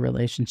possible to the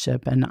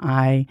relationship. And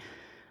I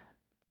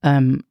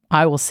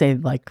will say,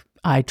 like,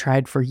 I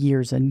tried for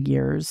years and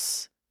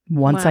years.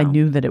 Once I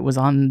knew that it was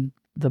on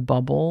the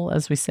bubble,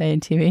 as we say in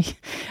TV,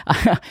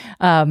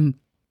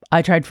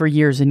 I tried for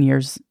years and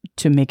years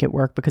to make it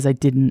work because I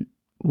didn't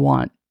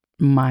want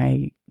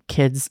my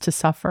kids to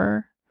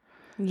suffer.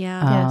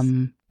 Yeah.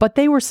 But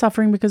they were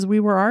suffering because we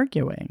were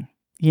arguing,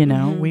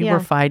 we were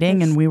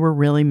fighting and we were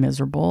really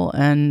miserable.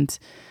 And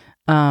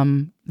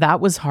that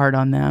was hard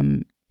on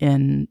them.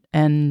 And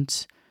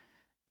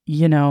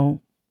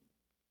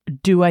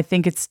do I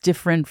think it's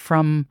different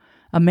from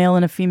a male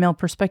and a female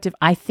perspective?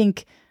 I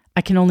think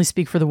I can only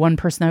speak for the one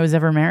person I was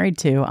ever married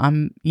to.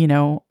 I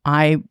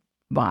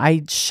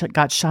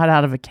got shot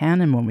out of a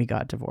cannon when we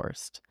got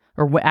divorced.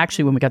 Or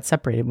actually, when we got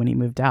separated, when he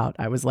moved out,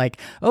 I was like,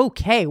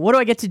 okay, what do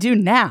I get to do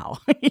now?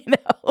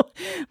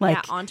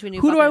 On to a new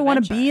who do I want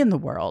to adventure. be in the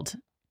world?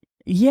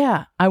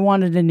 Yeah, I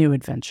wanted a new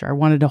adventure. I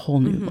wanted a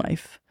whole new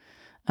life.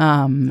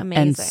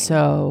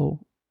 Amazing.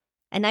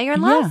 And now you're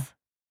in love.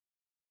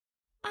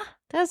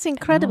 That's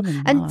incredible. I'm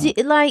in And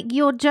love.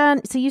 your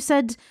journey, so you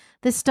said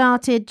this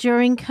started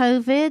during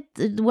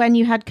COVID, when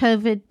you had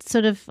COVID,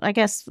 sort of, I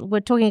guess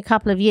we're talking a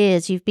couple of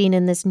years, you've been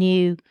in this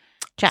new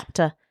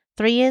chapter.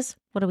 3 years?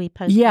 What are we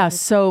posting? Yeah,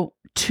 so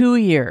 2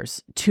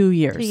 years. 2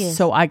 years.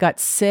 So I got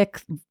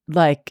sick.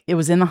 Like it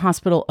was in the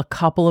hospital a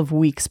couple of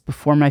weeks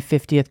before my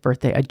 50th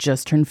birthday. I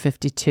just turned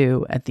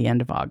 52 at the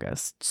end of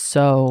August.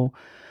 So,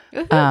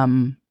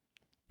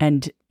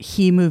 and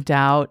he moved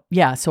out.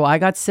 Yeah. So I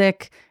got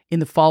sick in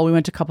the fall. We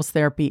went to couples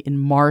therapy in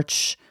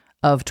March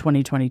of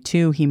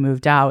 2022. He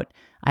moved out.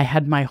 I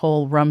had my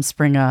whole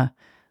Rumspringa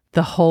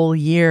the whole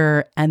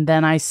year. And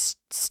then I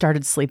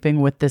started sleeping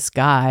with this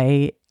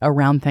guy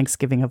around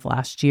Thanksgiving of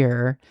last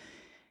year.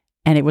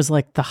 And it was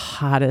like the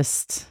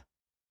hottest.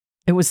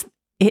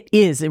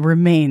 It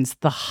remains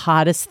the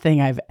hottest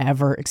thing I've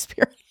ever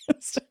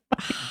experienced in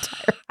my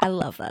entire life. I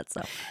love that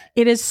so.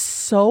 It is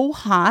so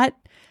hot.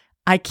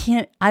 I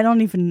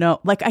don't even know.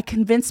 Like I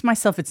convinced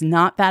myself it's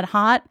not that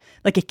hot.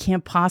 Like it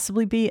can't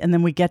possibly be. And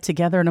then we get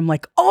together and I'm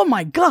like, oh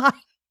my God.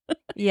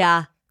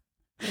 Yeah.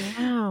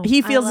 Wow.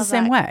 He feels the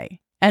same way.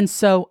 And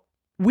so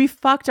we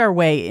fucked our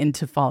way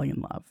into falling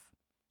in love.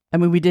 I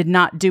mean, we did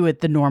not do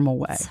it the normal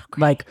way. So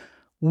great. Like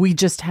we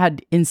just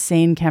had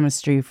insane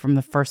chemistry from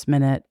the first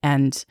minute.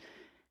 And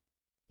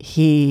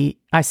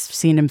I've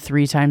seen him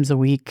 3 times a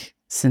week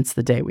since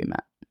the day we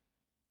met.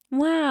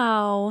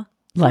 Wow.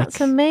 Like,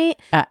 That's amazing.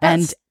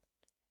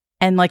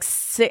 And like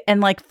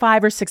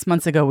 5 or 6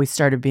 months ago, we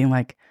started being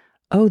like,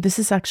 oh, this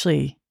is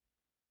actually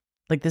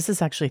a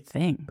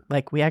thing.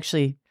 Like we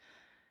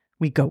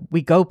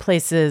go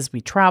places,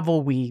 we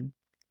travel, we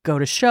go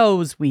to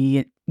shows,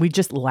 we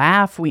just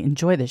laugh, we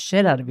enjoy the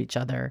shit out of each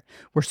other.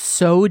 We're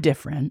so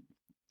different.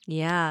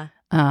 Yeah.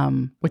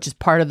 Which is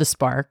part of the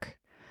spark.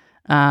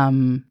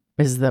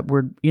 Is that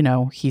we're,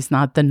 he's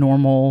not the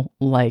normal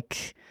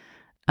like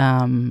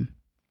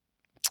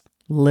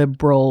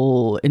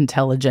liberal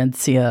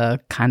intelligentsia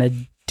kind of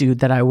dude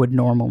that I would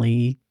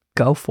normally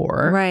go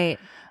for. Right.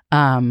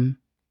 And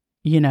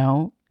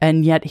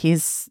yet he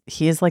is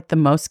like the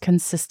most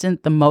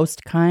consistent, the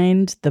most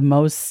kind, the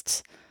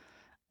most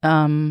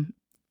awesome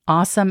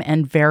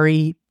and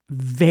very,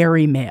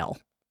 very male,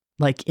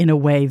 like in a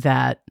way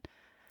that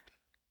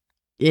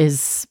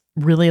is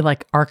really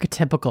like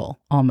archetypical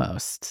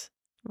almost.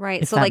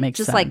 Right. If So that like makes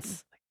just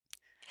sense.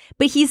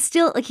 but he's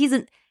still like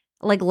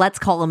like let's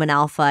call him an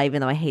alpha,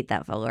 even though I hate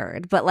that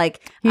word. But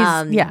like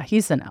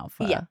he's an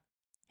alpha. Yeah.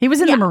 He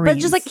was in the Marines.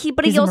 But just like he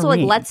He's a also like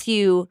Marine. lets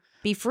you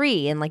be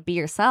free and like be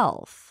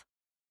yourself.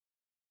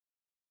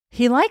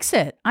 He likes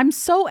it. I'm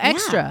so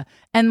extra.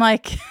 And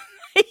like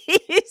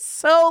he's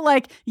so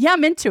like, yeah,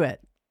 I'm into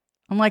it.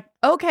 I'm like,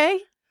 okay.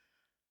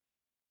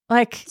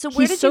 Like So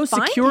where he's did so you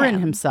find secure in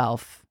him?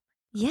 himself.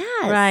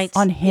 Yes. Right.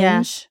 On Yeah.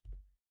 Hinge.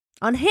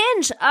 On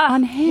Hinge.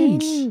 On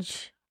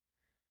Hinge.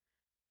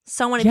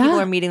 So many Yeah. people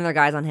are meeting their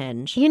guys on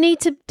Hinge. You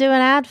need to do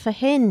an ad for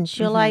Hinge.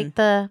 You're Mhm. like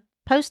the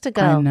poster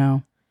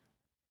girl.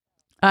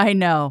 I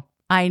know.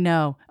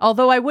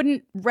 Although I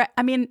wouldn't,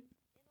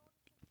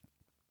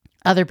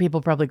 other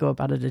people probably go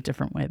about it a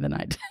different way than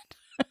I did.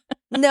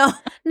 No.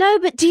 No,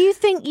 but do you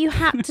think you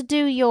had to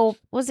do your,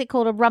 what's it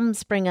called, a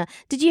Rumspringer?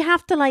 Did you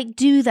have to like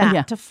do that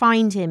Yeah. to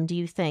find him, do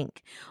you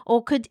think?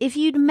 Or if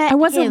you'd met I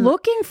wasn't him,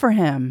 looking for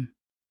him.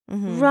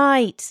 Mhm.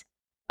 right.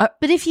 Uh,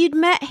 But if you'd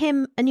met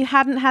him and you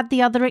hadn't had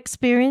the other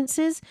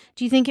experiences,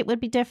 do you think it would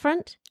be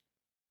different?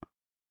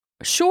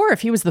 Sure,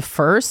 if he was the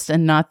first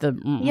and not the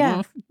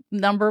Yeah.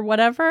 number,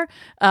 whatever.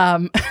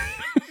 I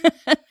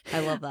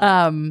love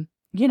that.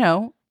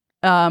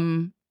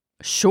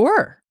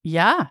 Sure.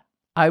 Yeah.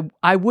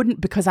 I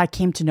wouldn't, because I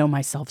came to know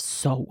myself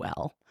so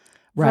well.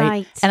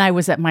 Right. And I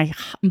was at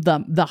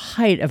the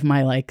height of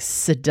my like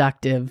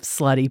seductive,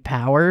 slutty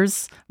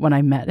powers when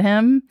I met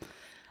him.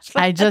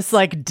 I just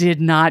like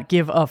did not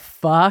give a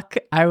fuck.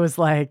 I was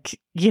like,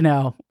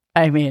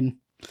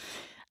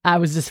 I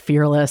was just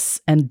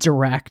fearless and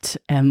direct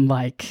and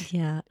like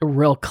Yeah.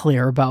 real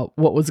clear about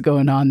what was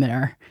going on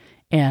there.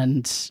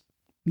 And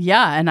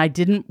I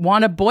didn't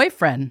want a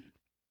boyfriend.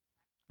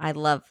 I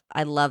love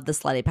the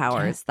slutty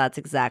powers. That's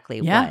exactly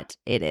Yeah. what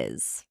it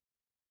is.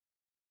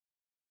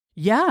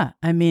 Yeah.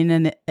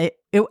 And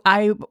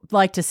I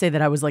like to say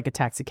that I was like a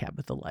taxi cab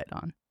with the light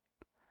on.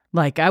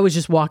 Like I was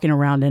just walking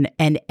around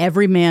and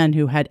every man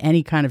who had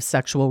any kind of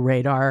sexual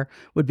radar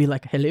would be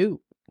like,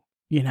 hello,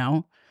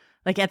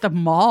 like at the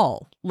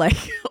mall, like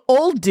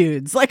old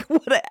dudes, like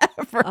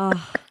whatever.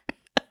 Oh,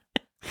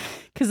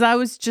 Because I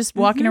was just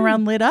walking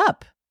around lit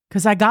up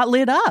because I got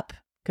lit up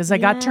because I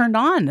got Yeah. turned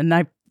on and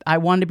I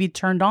wanted to be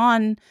turned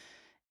on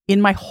in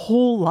my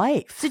whole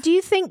life. So do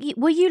you think,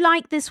 were you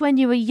like this when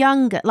you were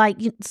younger, like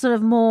you sort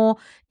of more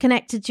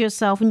connected to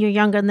yourself when you're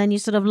younger and then you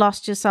sort of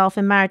lost yourself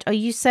in marriage? Are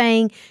you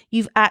saying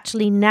you've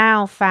actually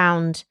now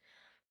found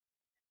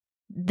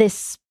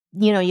this,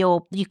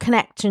 your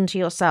connection to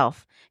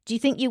yourself? Do you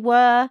think you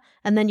were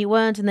and then you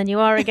weren't and then you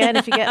are again,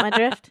 if you get my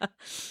drift?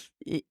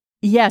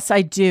 Yes,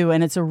 I do.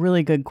 And it's a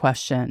really good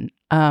question.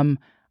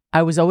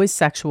 I was always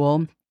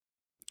sexual.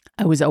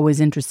 I was always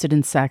interested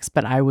in sex,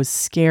 but I was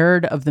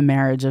scared of the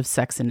marriage of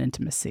sex and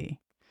intimacy.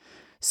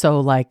 So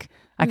like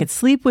I could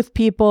sleep with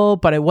people,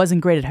 but I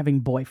wasn't great at having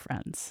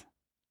boyfriends.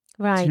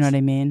 Right. Do you know what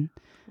I mean?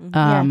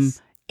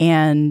 Yes.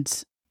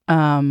 And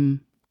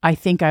I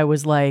think I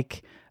was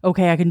like,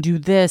 okay, I can do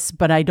this,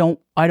 but I don't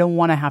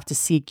want to have to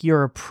seek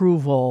your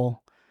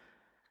approval,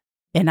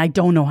 and I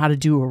don't know how to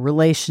do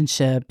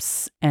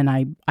relationships, and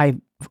I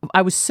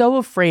was so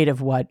afraid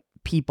of what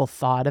people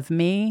thought of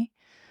me,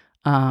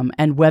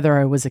 and whether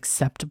I was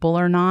acceptable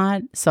or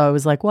not. So I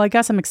was like, well, I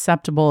guess I'm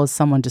acceptable as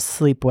someone to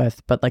sleep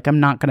with, but like I'm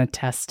not going to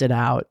test it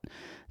out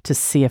to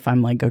see if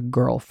I'm like a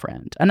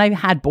girlfriend. And I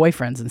had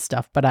boyfriends and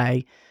stuff, but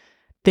I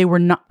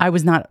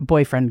was not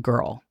boyfriend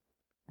girl,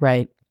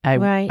 right?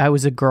 I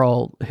was a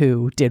girl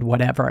who did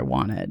whatever I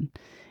wanted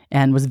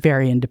and was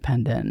very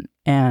independent.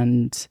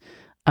 And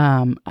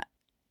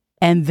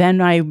then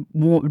I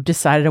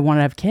decided I wanted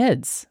to have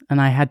kids, and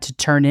I had to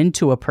turn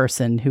into a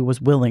person who was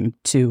willing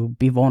to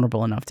be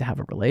vulnerable enough to have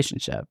a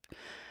relationship.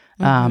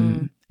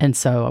 And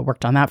so I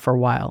worked on that for a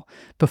while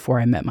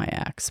before I met my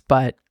ex.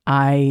 But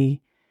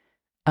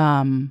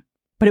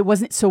but it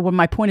wasn't. So what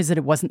my point is that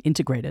it wasn't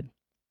integrated,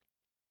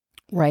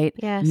 right?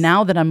 Yes.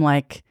 Now that I'm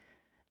like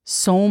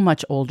so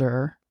much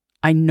older,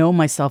 I know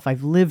myself.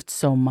 I've lived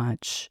so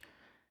much.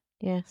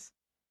 Yes.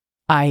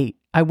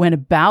 I went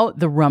about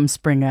the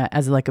Rumspringa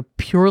as like a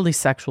purely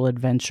sexual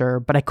adventure,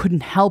 but I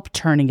couldn't help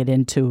turning it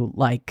into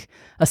like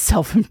a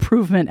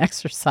self-improvement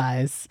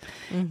exercise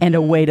and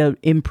a way to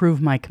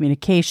improve my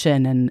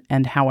communication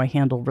and how I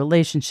handle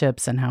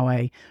relationships and how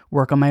I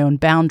work on my own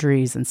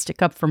boundaries and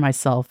stick up for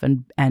myself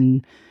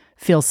and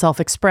feel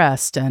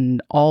self-expressed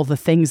and all the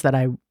things that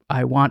I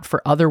want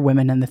for other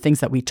women and the things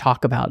that we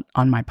talk about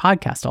on my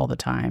podcast all the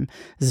time.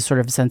 There's a sort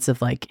of sense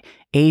of like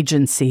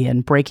agency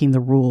and breaking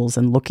the rules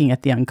and looking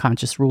at the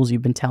unconscious rules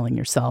you've been telling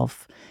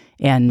yourself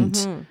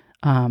and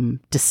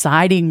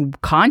deciding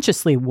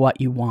consciously what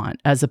you want,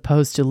 as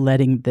opposed to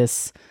letting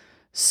this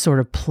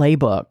sort of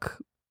playbook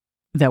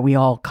that we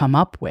all come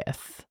up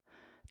with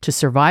to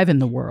survive in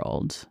the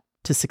world,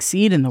 to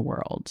succeed in the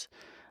world.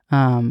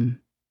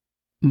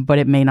 But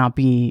it may not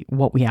be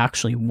what we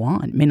actually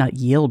want. It may not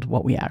yield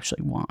what we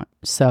actually want.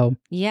 So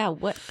Yeah,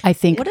 what I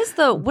think what is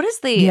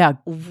the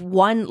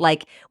one,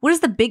 like, what is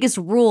the biggest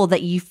rule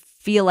that you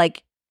feel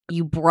like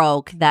you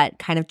broke that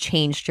kind of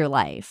changed your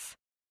life?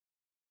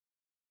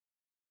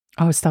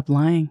 Oh, stop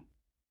lying.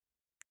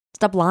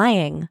 Stop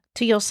lying.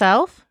 To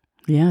yourself?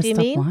 Yeah, Do you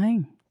stop mean?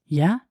 lying.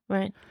 Yeah.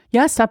 Right.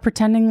 Yeah, stop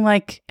pretending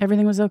like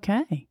everything was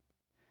okay.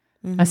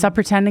 I stopped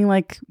pretending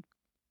like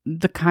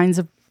the kinds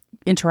of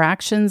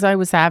interactions I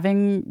was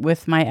having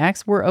with my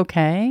ex were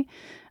okay.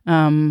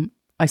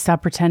 I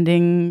stopped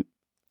pretending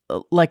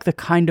like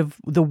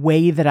the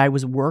way that I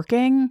was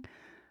working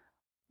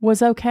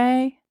was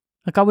okay.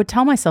 Like I would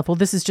tell myself, well,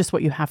 this is just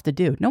what you have to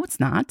do. No, it's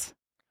not.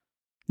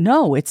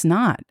 No, it's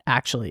not,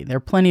 actually. There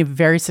are plenty of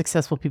very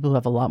successful people who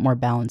have a lot more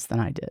balance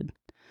than I did.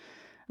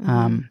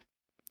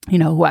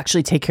 Who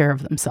actually take care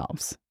of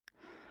themselves,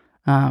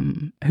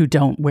 who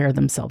don't wear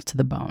themselves to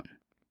the bone,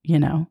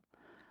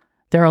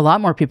 There are a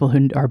lot more people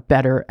who are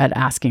better at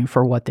asking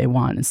for what they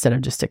want instead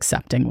of just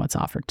accepting what's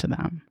offered to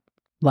them.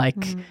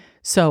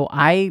 So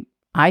I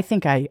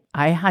think I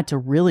had to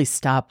really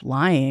stop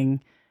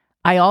lying.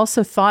 I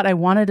also thought I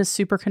wanted a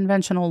super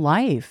conventional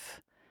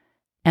life.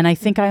 And I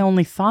think I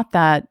only thought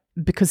that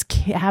because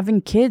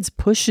having kids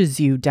pushes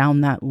you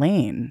down that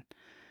lane.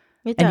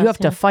 It And does, you have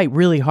to fight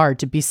really hard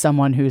to be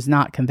someone who's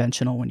not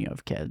conventional when you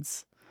have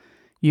kids.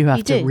 You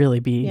have to really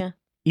be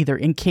either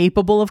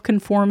incapable of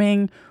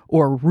conforming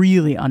or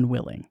really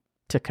unwilling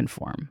to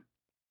conform.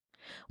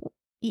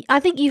 I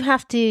think you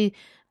have to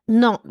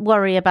not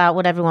worry about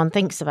what everyone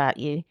thinks about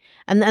you.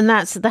 And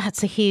that's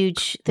a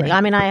huge thing. Right.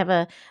 I mean, I have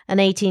an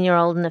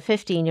 18-year-old and a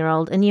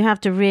 15-year-old, and you have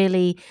to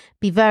really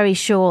be very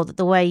sure that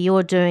the way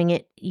you're doing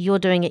it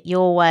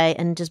your way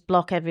and just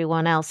block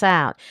everyone else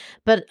out.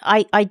 But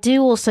I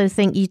do also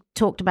think you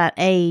talked about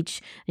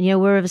age, and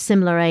we're of a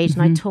similar age,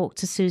 and I talked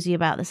to Susie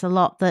about this a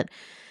lot, that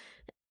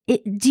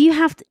you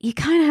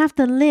kind of have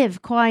to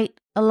live quite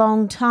a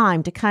long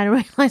time to kind of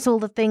realize all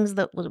the things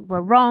that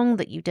were wrong,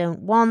 that you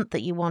don't want,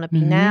 that you want to be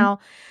now.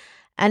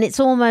 And it's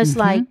almost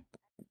like,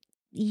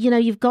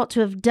 you've got to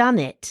have done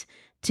it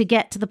to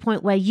get to the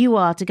point where you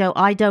are to go,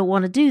 I don't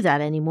want to do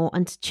that anymore,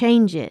 and to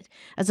change it,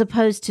 as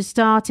opposed to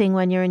starting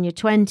when you're in your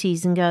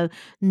 20s and go,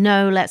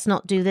 no, let's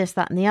not do this,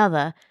 that, and the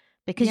other,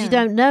 because you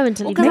don't know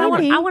until you've done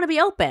it. I want to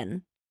be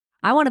open.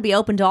 I want to be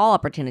open to all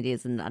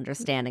opportunities and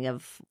understanding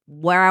of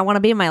where I want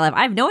to be in my life.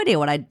 I have no idea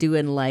what I do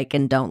and like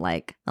and don't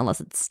like, unless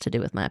it's to do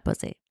with my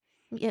pussy.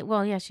 Yeah,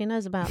 well, yeah, she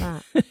knows about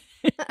that.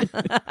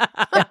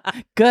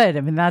 Good.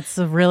 I mean, that's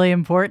really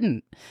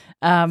important.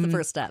 It's the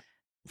first step.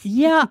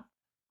 Yeah.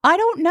 I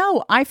don't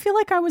know. I feel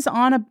like I was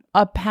on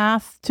a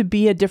path to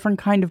be a different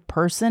kind of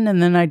person. And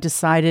then I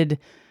decided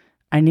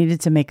I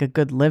needed to make a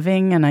good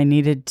living and I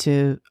needed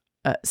to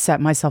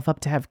set myself up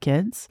to have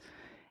kids.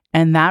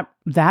 And that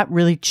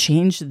really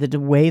changed the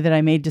way that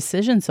I made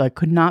decisions. So I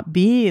could not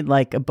be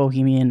like a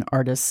bohemian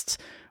artist,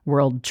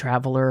 world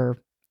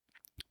traveler,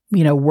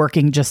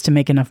 working just to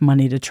make enough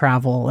money to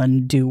travel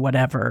and do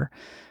whatever,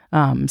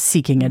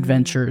 seeking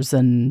adventures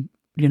and,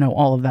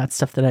 all of that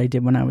stuff that I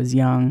did when I was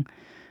young.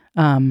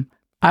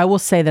 I will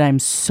say that I'm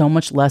so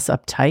much less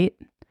uptight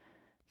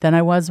than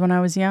I was when I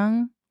was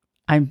young.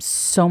 I'm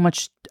so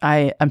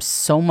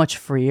much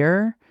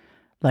freer.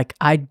 Like,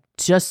 I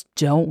just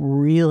don't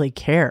really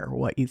care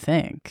what you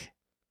think.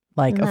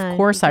 Like, No, of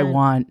course you I don't.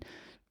 want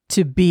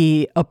to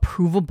be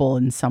approvable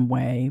in some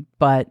way,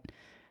 but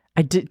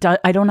I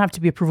don't have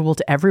to be approvable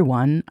to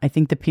everyone. I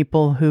think the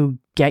people who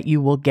get you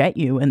will get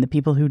you, and the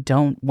people who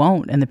don't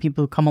won't. And the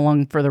people who come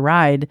along for the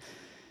ride,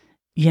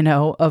 you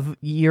know, of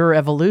your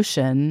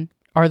evolution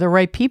are the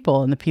right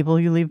people. And the people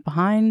you leave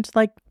behind,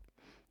 like,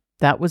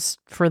 that was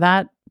for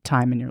that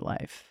time in your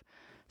life.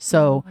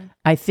 So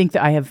I think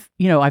that I have,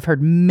 you know, I've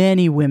heard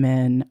many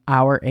women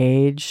our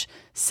age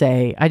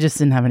say, I just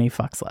didn't have any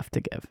fucks left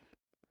to give.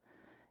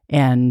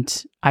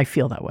 And I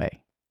feel that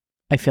way.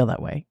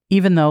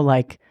 Even though,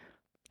 like,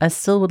 I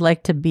still would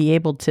like to be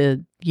able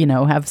to, you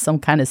know, have some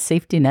kind of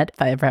safety net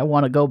if I ever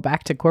want to go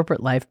back to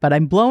corporate life, but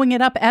I'm blowing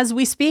it up as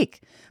we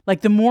speak. Like,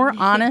 the more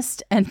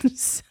honest and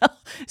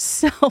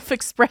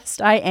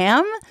self-expressed I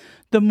am,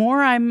 the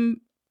more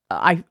I'm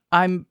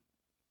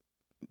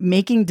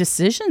making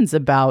decisions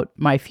about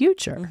my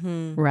future,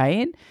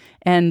 right?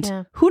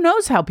 And who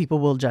knows how people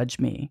will judge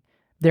me?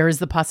 There is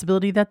the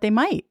possibility that they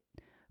might.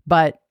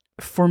 But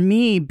for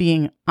me,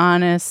 being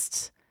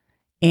honest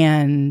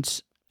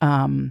and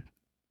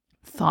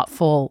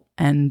thoughtful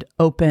and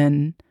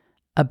open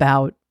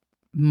about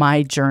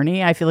my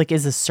journey, I feel like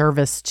is a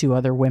service to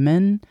other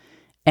women,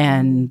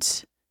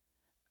 and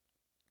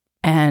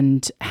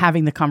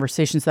having the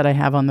conversations that I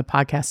have on the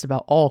podcast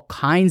about all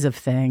kinds of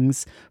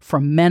things,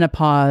 from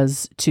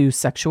menopause to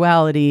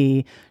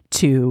sexuality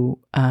to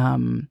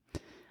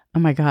oh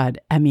my God,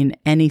 I mean,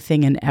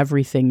 anything and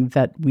everything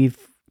that we've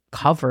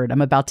covered.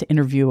 I'm about to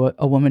interview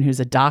a woman who's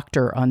a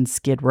doctor on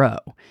Skid Row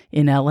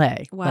in LA.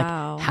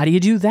 Wow. Like, how do you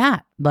do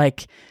that?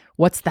 Like,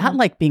 what's that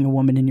like, being a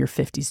woman in your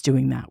 50s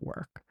doing that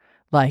work?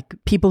 Like,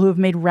 people who have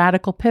made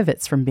radical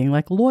pivots from being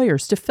like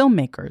lawyers to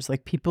filmmakers,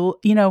 like people,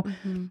 you know,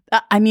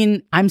 I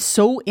mean, I'm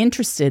so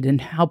interested in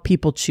how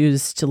people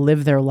choose to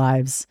live their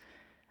lives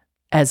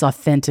as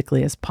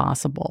authentically as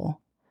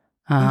possible,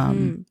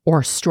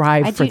 or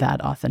strive for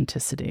that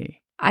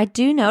authenticity. I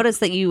do notice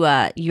that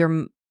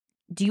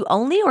do you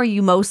only or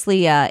you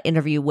mostly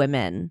interview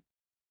women?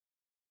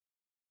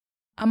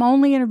 I'm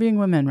only interviewing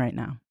women right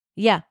now.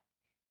 Yeah.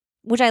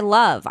 Which I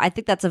love. I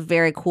think that's a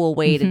very cool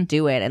way to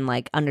do it, and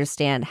like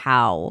understand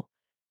how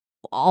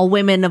all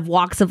women of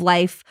walks of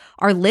life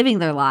are living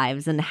their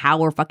lives and how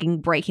we're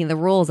fucking breaking the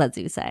rules, as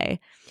you say.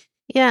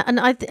 Yeah, and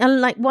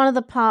and like one of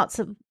the parts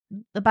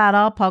about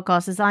our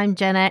podcast is I'm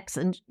Gen X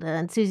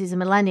and Susie's a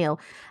millennial,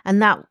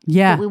 and that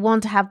we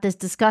want to have this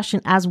discussion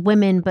as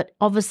women, but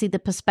obviously the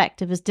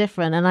perspective is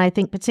different. And I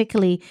think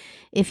particularly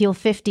if you're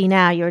 50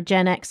 now, you're a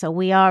Gen Xer,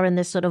 we are in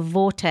this sort of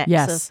vortex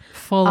of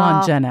full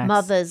on Gen X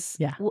mothers.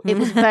 Yeah, it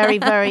was very,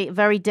 very,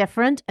 very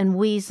different, and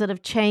we sort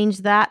of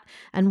changed that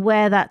and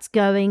where that's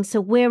going.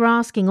 So we're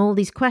asking all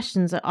these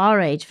questions at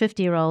our age,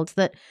 50-year-olds,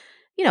 that,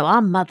 you know,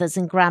 our mothers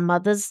and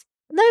grandmothers,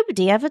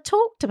 nobody ever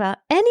talked about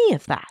any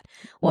of that.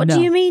 What do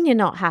you mean you're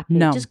not happy?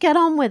 No. Just get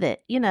on with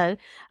it, you know.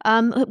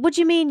 What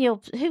do you mean who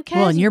cares?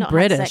 Well, and you've you're not had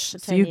British, sex for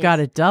so 10 you've got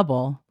years? it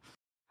double.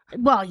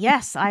 Well,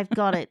 yes, I've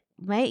got it,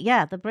 mate.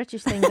 Yeah, the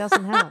British thing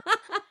doesn't help.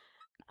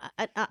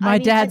 My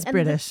dad's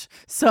British,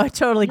 so I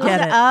totally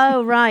get it.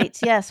 Oh, right.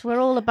 Yes, we're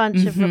all a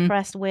bunch of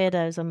repressed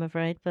weirdos, I'm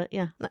afraid. But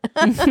yeah.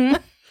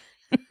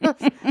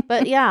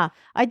 But yeah,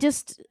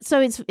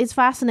 so it's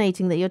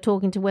fascinating that you're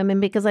talking to women,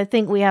 because I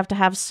think we have to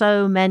have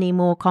so many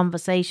more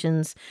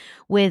conversations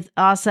with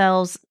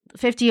ourselves,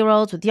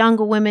 50-year-olds, with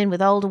younger women,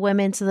 with older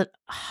women, so that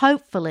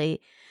hopefully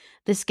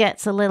this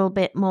gets a little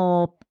bit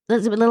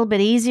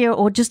easier,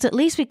 or just at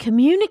least we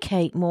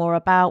communicate more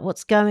about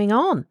what's going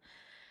on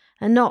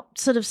and not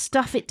sort of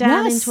stuff it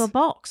down into a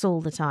box all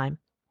the time.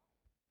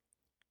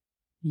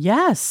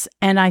 Yes.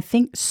 And I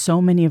think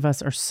so many of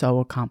us are so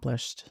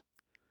accomplished.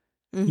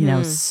 You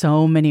know,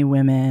 so many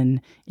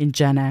women in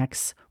Gen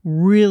X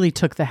really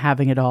took the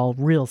having it all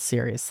real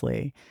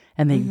seriously.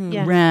 And they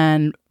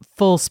ran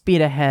full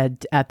speed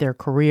ahead at their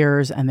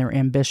careers and their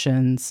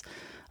ambitions.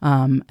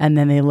 And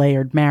then they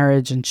layered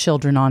marriage and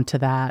children onto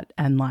that.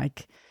 And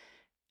like,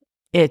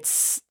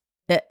 it's,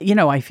 you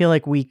know, I feel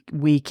like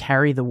we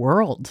carry the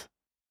world,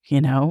 you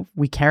know,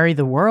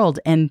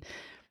 And,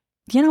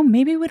 you know,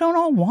 maybe we don't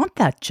all want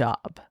that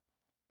job.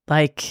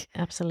 Like,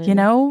 absolutely, you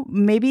know,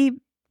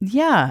 maybe,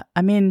 yeah.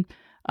 I mean,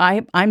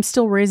 I'm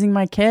still raising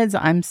my kids.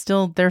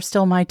 They're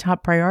still my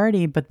top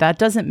priority, but that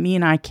doesn't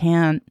mean I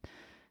can't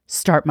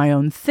start my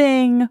own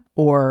thing,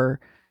 or,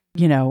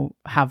 you know,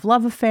 have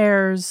love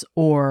affairs,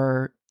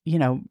 or, you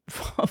know,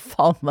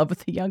 fall in love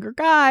with a younger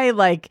guy,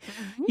 like,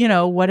 you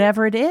know,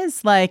 whatever it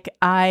is. Like,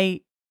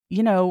 I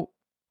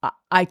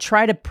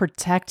try to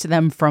protect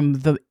them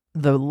from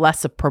the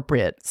less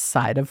appropriate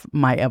side of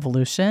my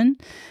evolution.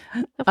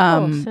 Of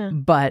course, yeah.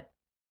 But,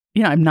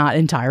 you know, I'm not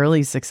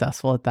entirely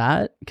successful at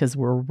that, because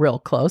we're real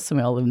close and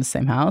we all live in the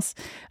same house.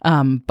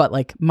 But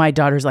like, my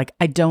daughter's like,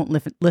 I don't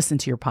listen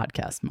to your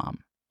podcast, Mom.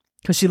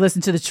 Because she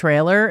listened to the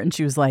trailer and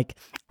she was like,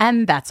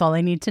 and that's all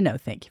I need to know.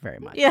 Thank you very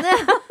much. Yeah.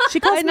 She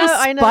calls me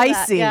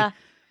Spicy.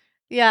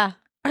 Yeah.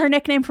 Her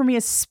nickname for me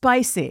is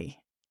Spicy.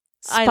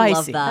 I Spicy.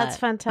 love that. That's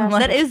fantastic.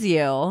 That is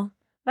you.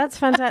 That's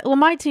fantastic. Well,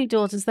 my two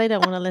daughters, they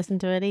don't want to listen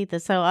to it either.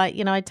 So I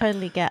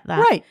totally get that.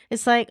 Right.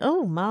 It's like,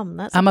 oh, mom,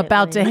 that's. I'm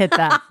about to hit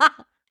that.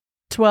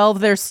 12,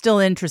 they're still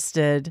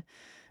interested.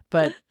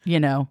 But,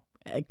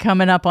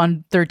 coming up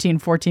on 13,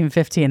 14,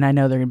 15, I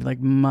know they're going to be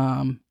like,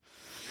 Mom,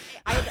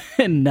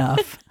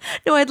 enough.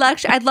 No,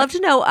 I'd love to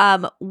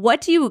know,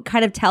 what do you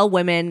kind of tell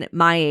women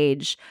my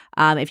age,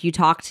 if you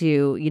talk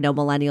to,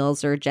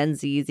 millennials or Gen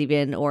Zs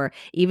even, or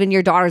even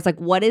your daughters, like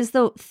what is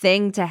the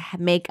thing to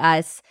make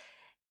us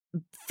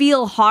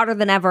feel hotter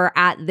than ever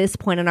at this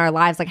point in our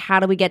lives? Like, how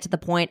do we get to the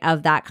point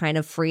of that kind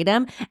of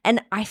freedom?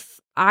 And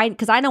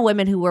because I know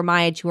women who were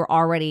my age who are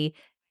already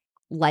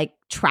like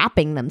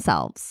trapping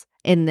themselves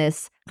in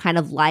this kind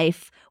of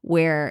life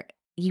where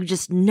you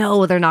just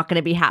know they're not going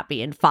to be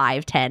happy in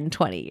 5, 10,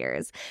 20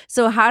 years.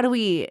 So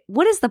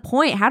what is the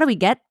point? How do we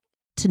get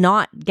to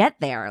not get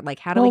there? Like,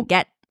 how do we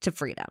get to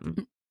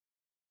freedom?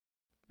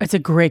 It's a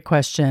great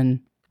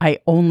question. I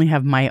only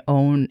have my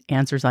own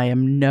answers. I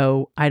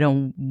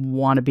don't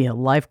want to be a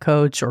life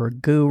coach or a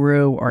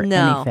guru or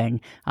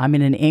anything. I'm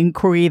in an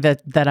inquiry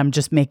that I'm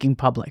just making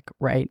public,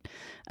 right?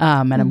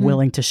 And I'm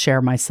willing to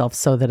share myself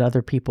so that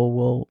other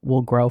people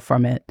will grow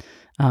from it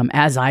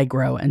as I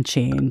grow and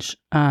change.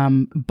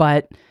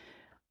 But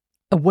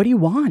what do you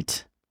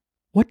want?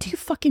 What do you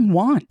fucking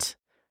want?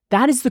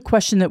 That is the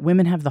question that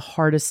women have the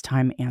hardest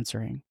time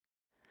answering.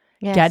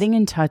 Yes. Getting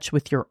in touch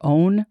with your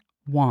own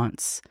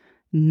wants,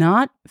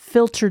 not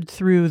filtered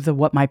through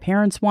what my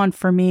parents want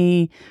for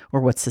me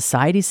or what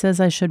society says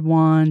I should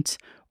want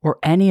or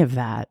any of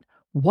that.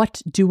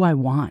 What do I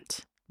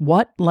want?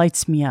 What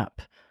lights me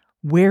up?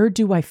 Where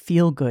do I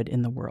feel good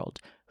in the world?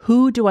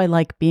 Who do I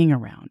like being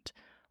around?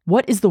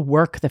 What is the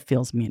work that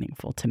feels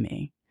meaningful to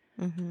me?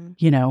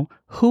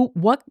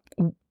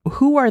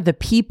 Who are the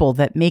people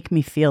that make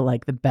me feel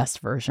like the best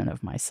version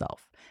of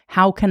myself?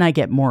 How can I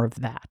get more of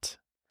that?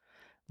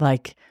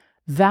 Like,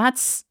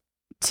 that's,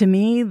 to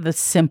me, the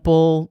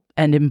simple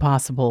and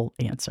impossible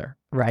answer,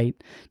 right?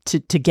 To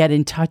get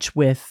in touch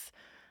with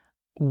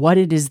what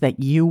it is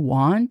that you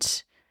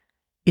want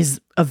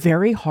is a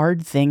very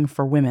hard thing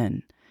for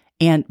women.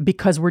 And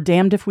because we're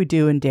damned if we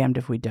do and damned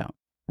if we don't,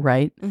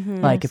 right?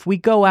 Like, if we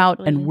go out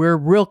and we're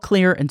real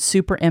clear and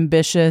super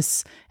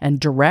ambitious and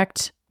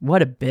direct,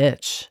 what a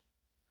bitch.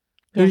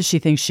 Who does she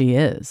think she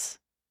is?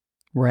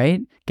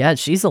 Right? God,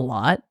 she's a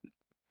lot.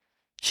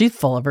 She's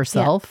full of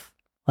herself.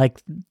 Yeah.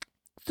 Like,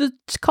 the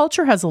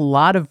culture has a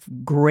lot of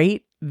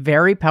great,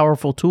 very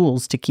powerful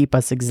tools to keep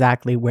us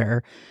exactly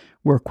where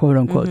we're quote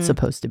unquote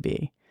supposed to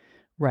be.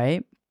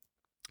 Right?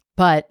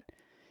 But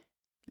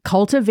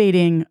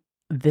cultivating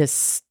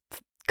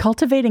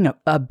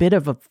a bit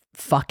of a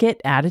fuck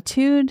it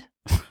attitude,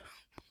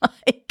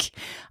 like,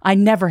 I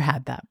never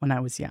had that when I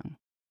was young.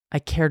 I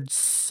cared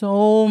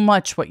so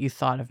much what you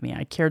thought of me.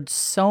 I cared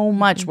so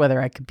much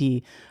whether I could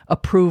be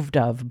approved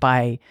of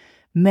by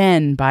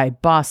men, by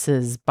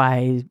bosses,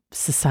 by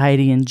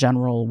society in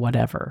general,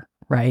 whatever,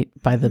 right?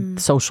 By the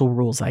social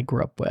rules I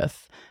grew up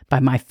with, by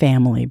my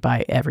family,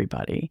 by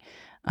everybody.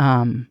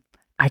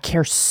 I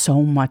care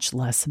so much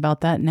less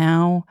about that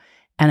now,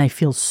 and I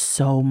feel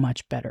so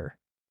much better.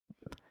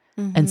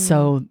 And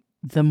so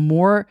the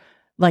more,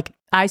 like,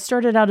 I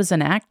started out as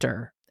an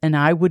actor, and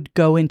I would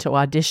go into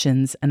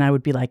auditions and I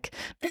would be like,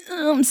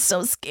 oh, I'm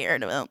so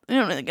scared about, I'm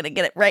not going to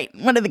get it right.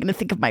 What are they going to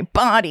think of my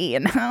body?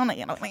 And how am I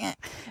going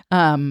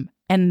to,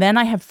 and then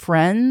I have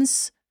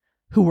friends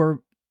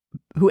who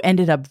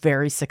ended up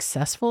very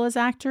successful as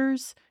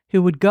actors,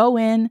 who would go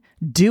in,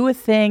 do a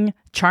thing,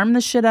 charm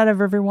the shit out of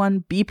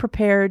everyone, be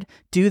prepared,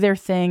 do their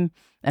thing,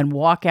 and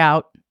walk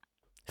out.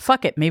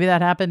 Fuck it. Maybe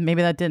that happened.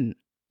 Maybe that didn't.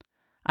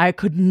 I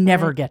could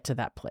never get to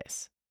that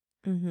place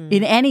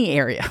in any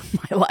area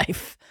of my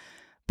life.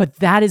 But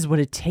that is what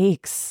it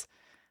takes,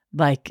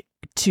 like,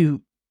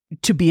 to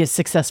be a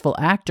successful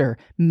actor.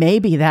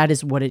 Maybe that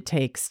is what it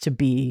takes to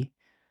be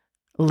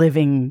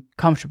living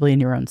comfortably in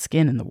your own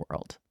skin in the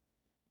world,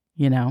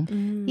 Yeah,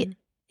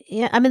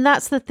 I mean,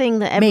 that's the thing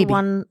that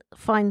everyone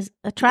finds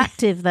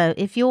attractive, though.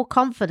 If you're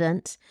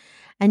confident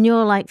and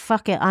you're like,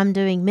 fuck it, I'm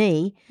doing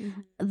me,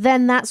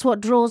 then that's what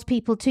draws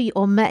people to you.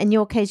 Or in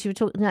your case, you were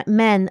talking like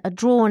men are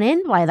drawn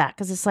in by that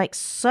because it's like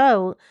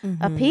so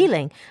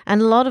appealing.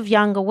 And a lot of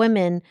younger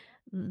women,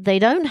 they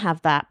don't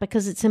have that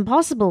because it's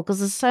impossible, because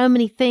there's so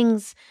many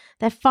things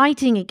they're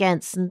fighting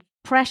against and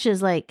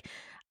pressures like,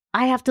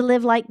 I have to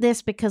live like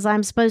this because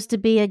I'm supposed to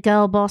be a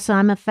girl boss and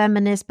I'm a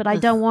feminist, but I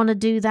don't want to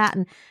do that.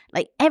 And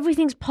like,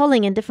 everything's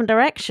pulling in different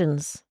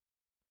directions.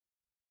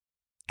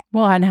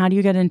 Well, and how do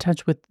you get in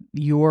touch with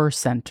your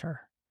center,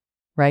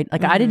 right?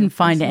 Like, I didn't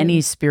find any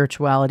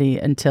spirituality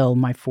until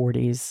my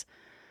 40s.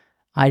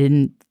 I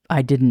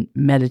didn't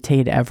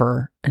meditate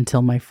ever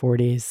until my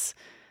 40s.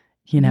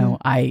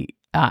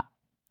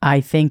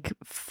 I think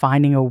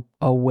finding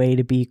a way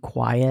to be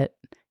quiet,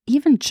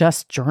 even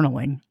just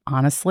journaling,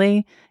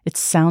 honestly, it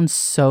sounds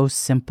so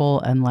simple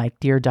and like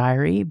Dear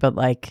Diary, but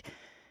like,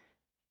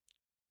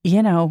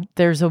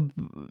 there's a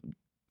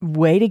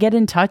way to get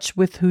in touch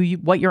with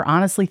what you're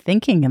honestly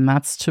thinking, and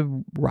that's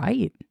to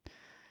write.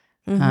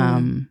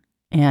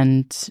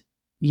 And,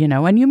 you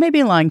know, and you may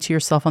be lying to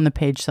yourself on the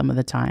page some of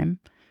the time,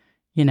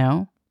 you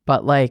know,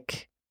 but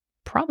like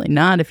probably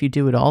not if you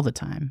do it all the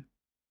time,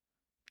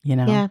 you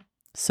know? Yeah.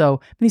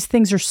 So these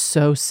things are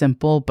so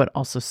simple, but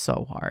also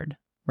so hard,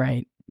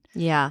 right?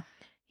 Yeah.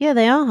 Yeah,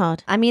 they are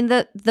hard. I mean,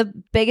 the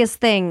biggest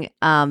thing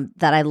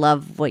that I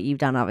love what you've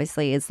done,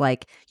 obviously, is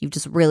like you've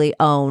just really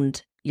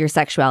owned your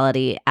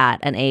sexuality at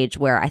an age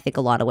where I think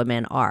a lot of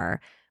women are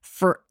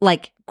for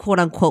like quote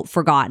unquote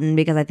forgotten,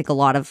 because I think a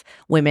lot of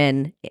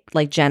women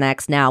like Gen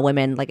X now,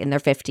 women like in their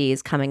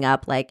 50s coming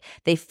up, like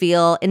they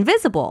feel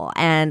invisible.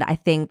 And I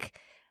think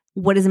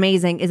what is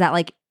amazing is that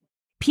like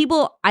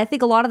people, I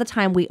think a lot of the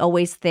time we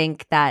always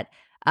think that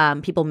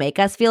people make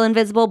us feel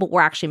invisible, but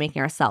we're actually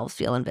making ourselves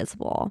feel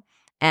invisible.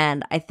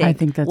 And I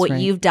think that's what right.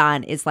 you've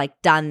done is like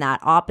done that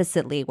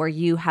oppositely, where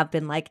you have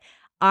been like,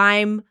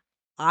 I'm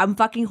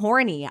fucking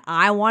horny.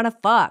 I want to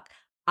fuck.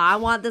 I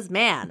want this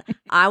man.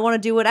 I want to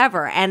do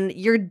whatever. And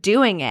you're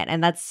doing it.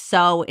 And that's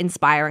so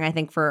inspiring, I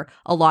think, for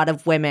a lot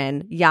of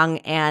women, young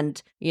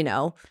and, you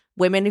know,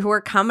 women who are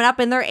coming up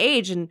in their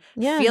age and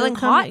feeling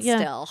hot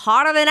still,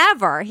 hotter than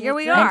ever. Here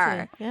we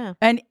are. Yeah.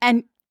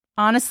 And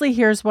honestly,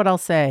 here's what I'll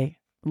say.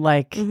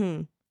 Like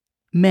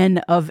men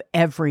of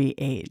every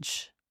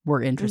age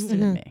were interested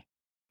in me.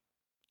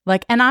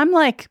 Like, and I'm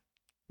like,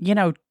 you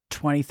know,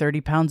 20,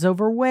 30 pounds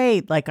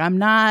overweight. Like I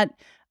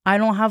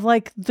don't have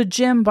like the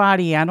gym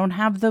body. I don't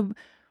have the,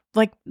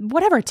 like,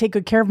 whatever. I take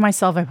good care of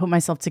myself. I put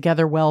myself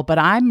together well, but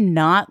I'm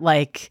not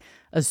like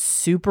a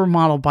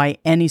supermodel by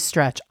any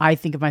stretch. I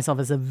think of myself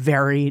as a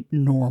very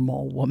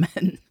normal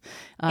woman.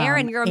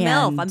 Erin, you're a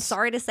MILF. I'm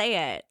sorry to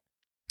say it.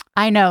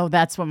 I know.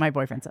 That's what my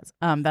boyfriend says.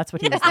 That's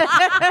what he was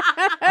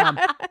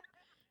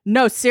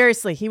no,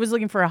 seriously. He was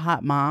looking for a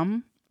hot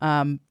mom.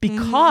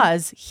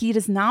 Because he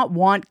does not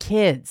want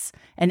kids.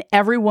 And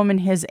every woman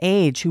his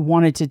age who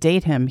wanted to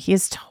date him, he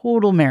is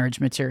total marriage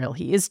material.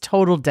 He is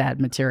total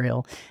dad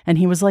material. And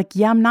he was like,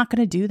 yeah, I'm not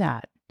going to do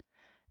that.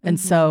 And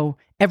so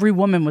every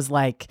woman was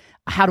like,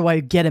 how do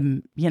I get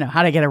him, you know,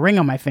 how do I get a ring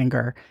on my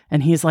finger?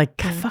 And he's like,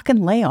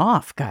 fucking lay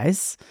off,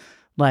 guys.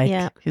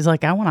 Like, he's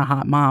like, I want a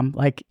hot mom.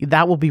 Like,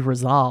 that will be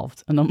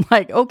resolved. And I'm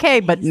like, okay,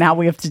 but now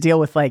we have to deal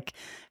with like,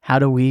 how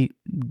do we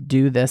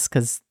do this?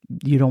 Because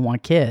you don't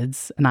want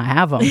kids and I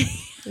have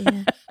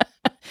them.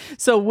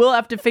 So we'll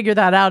have to figure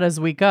that out as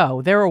we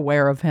go. They're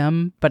aware of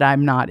him, but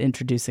I'm not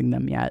introducing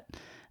them yet.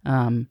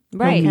 Right.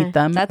 We'll meet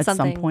them That's at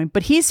something. some point.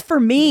 But he's for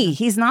me.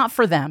 He's not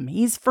for them.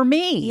 He's for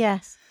me.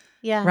 Yes.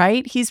 Yeah.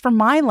 Right? He's for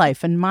my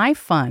life and my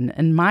fun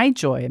and my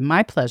joy and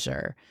my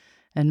pleasure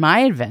and my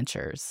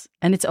adventures.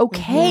 And it's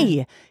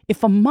okay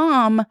if a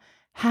mom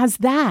has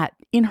that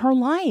in her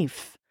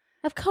life.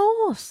 Of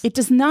course. It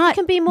does not. It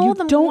can be more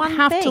than don't one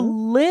have thing. to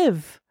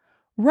live.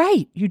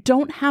 Right. You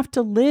don't have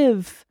to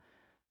live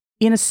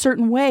in a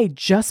certain way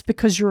just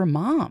because you're a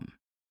mom.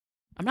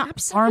 I'm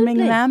not harming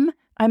them.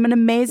 I'm an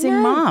amazing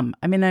mom.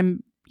 I mean,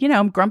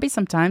 I'm grumpy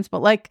sometimes,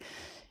 but like,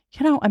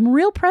 you know, I'm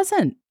real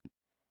present.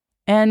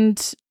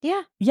 And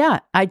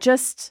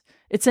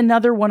it's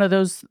another one of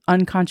those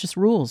unconscious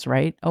rules,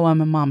 right? Oh,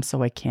 I'm a mom,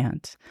 so I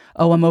can't.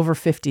 Oh, I'm over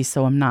 50,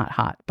 so I'm not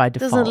hot by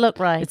default. Doesn't look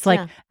right. It's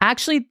like,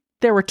 actually,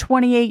 there were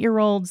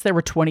 28-year-olds. There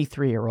were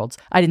 23-year-olds.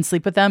 I didn't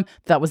sleep with them.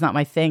 That was not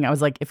my thing. I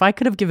was like, if I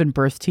could have given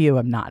birth to you,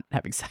 I'm not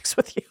having sex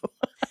with you.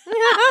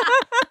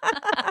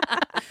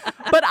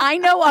 But I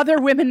know other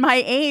women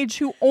my age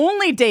who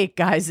only date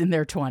guys in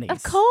their 20s.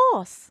 Of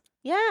course.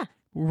 Yeah.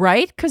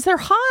 Right? Because they're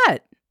hot.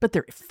 But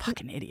they're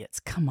fucking idiots.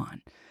 Come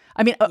on.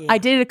 I mean, I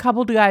dated a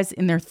couple of guys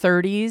in their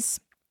 30s.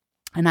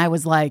 And I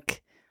was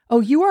like,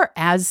 oh, you are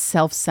as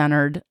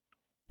self-centered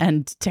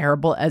and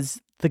terrible as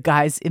the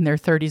guys in their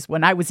 30s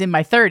when I was in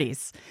my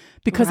 30s,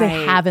 because they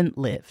haven't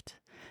lived.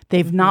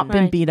 They've not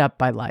been beat up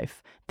by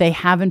life. They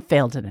haven't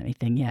failed at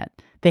anything yet.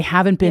 They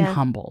haven't been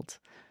humbled.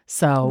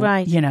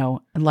 So, you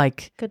know,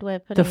 like good way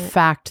of putting the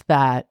fact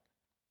that,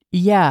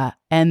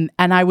 and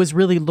I was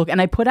really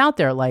and I put out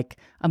there, like,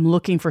 I'm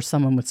looking for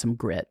someone with some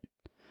grit.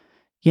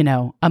 You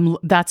know,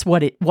 that's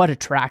what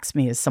attracts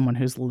me is someone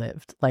who's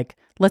lived. Like,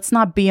 let's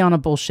not be on a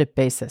bullshit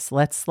basis.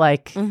 Let's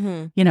like,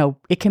 you know,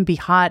 it can be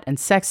hot and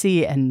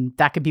sexy and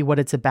that could be what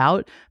it's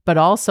about. But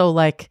also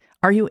like,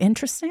 are you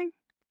interesting?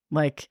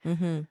 Like,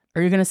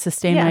 are you going to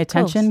sustain my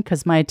attention?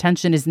 Because my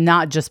attention is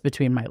not just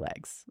between my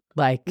legs.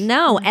 Like,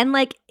 no. And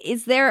like,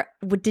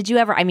 did you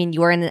ever, I mean, you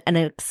were in an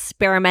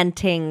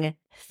experimenting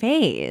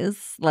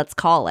phase, let's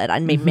call it.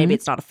 And maybe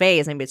it's not a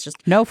phase. Maybe it's just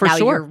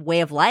your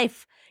way of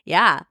life.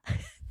 Yeah.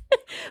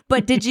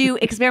 But did you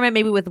experiment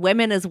maybe with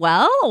women as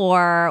well?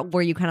 Or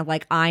were you kind of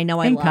like, I know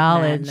I love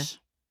college. men?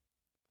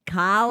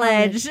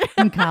 College.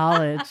 In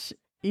college.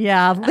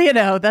 Yeah, you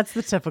know, that's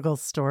the typical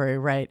story,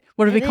 right?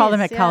 What did we call them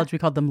at college? We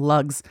called them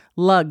lugs.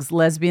 Lugs,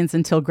 lesbians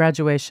until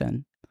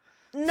graduation.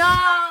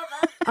 No,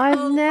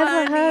 I've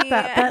never heard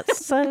that.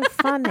 That's so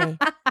funny.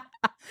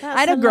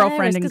 I had a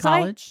girlfriend in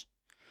college.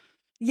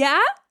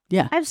 Yeah?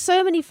 Yeah. I have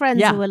so many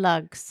friends who are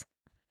lugs.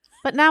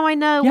 But now I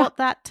know what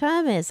that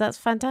term is. That's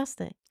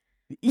fantastic.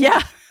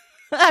 Yeah.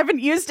 I haven't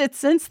used it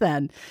since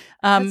then.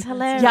 That's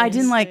hilarious. Yeah, I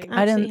didn't like.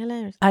 Absolutely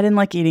hilarious. I didn't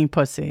like eating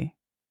pussy.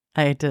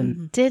 I didn't.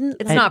 Mhm. Didn't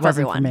It's not for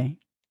wasn't everyone. me.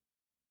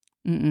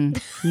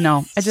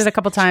 No, I did a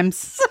couple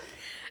times,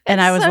 and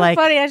It's I was so like,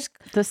 funny. I just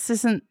 "This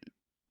isn't."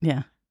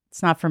 Yeah,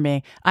 it's not for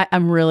me.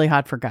 I'm really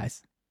hot for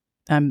guys.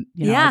 I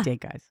Yeah.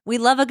 date guys. We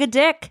love a good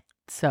dick.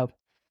 So,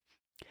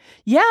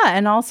 yeah,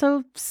 and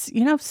also,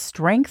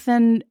 strength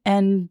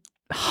and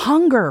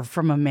hunger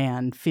from a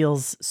man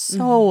feels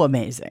so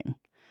amazing,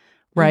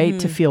 right?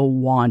 To Mhm. feel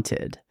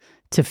wanted,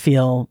 to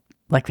feel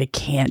like they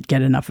can't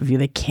get enough of you.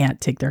 They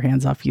can't take their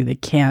hands off you. They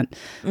can't,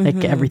 like,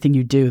 Mhm. everything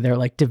you do, they're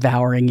like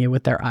devouring you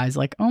with their eyes,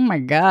 like, oh my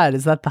God,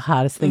 is that the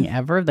hottest thing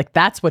ever? Like,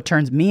 that's what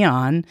turns me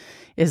on,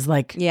 is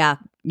like, Yeah.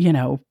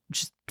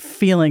 just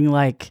feeling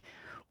like,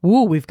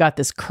 ooh, we've got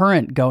this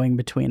current going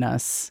between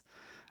us.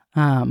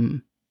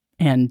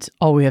 And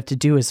all we have to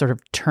do is sort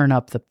of turn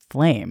up the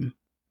flame,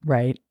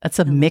 right? That's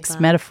a love mixed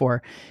that.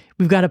 metaphor.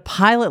 We've got a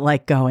pilot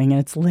light going and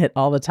it's lit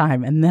all the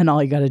time. And then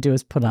all you got to do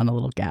is put on a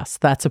little gas.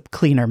 That's a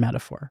cleaner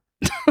metaphor.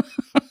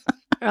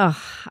 Oh,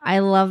 I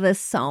love this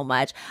so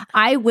much.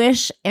 I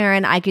wish,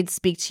 Erin, I could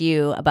speak to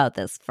you about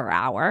this for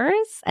hours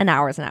and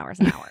hours and hours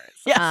and hours.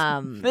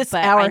 Yes, this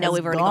but hour I know has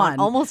we've already gone. gone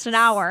almost an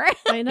hour.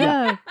 I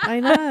know. I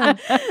know.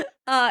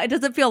 It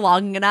doesn't feel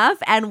long enough,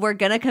 and we're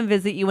gonna come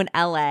visit you in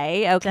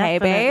LA, okay,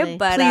 Definitely. babe?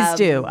 But Please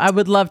do. I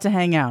would love to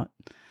hang out.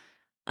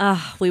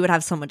 we would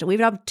have we would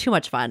have too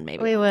much fun,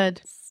 maybe. We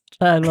would.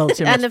 A little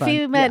too much And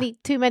fun.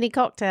 too many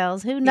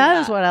cocktails. Who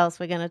knows Yeah. what else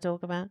we're going to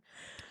talk about?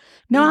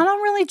 No, I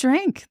don't really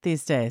drink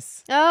these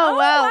days. Oh,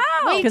 well,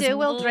 wow. we 'Cause- do.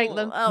 We'll drink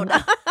them. Oh no.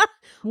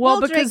 Well,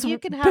 We'll drink, because you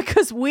can have-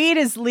 because weed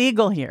is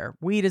legal here.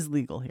 Weed is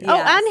legal here. Oh,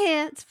 Yes. and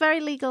here. It's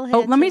very legal here. Oh,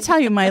 let me too. tell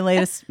you,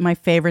 my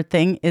favorite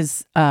thing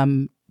is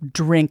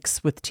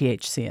drinks with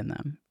THC in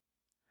them.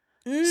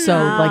 So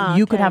like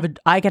you could okay. have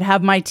I could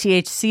have my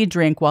THC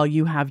drink while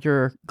you have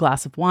your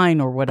glass of wine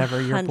or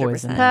whatever your 100%.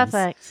 poison is.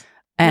 Perfect.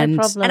 And, No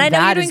problem. And I know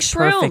you're that doing is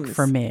perfect shrooms.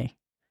 for me.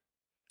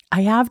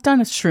 I have done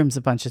shrooms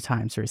a bunch of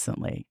times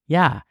recently.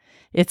 Yeah.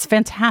 It's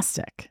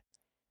fantastic.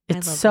 I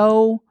It's love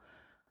so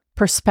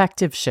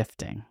perspective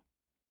shifting.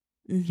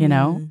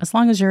 Mhm. As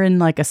long as you're in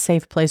like a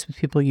safe place with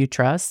people you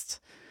trust,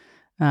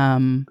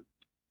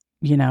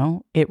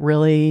 it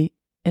really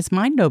is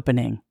mind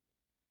opening.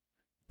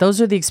 Those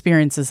are the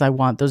experiences I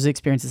want. Those are the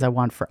experiences I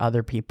want for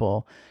other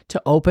people,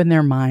 to open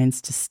their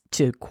minds,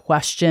 to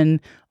question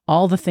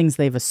all the things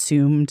they've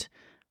assumed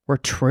were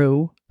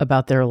true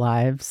about their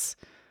lives,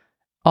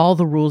 all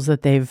the rules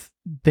that they've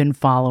been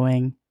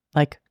following.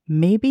 Like,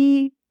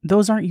 maybe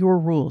those aren't your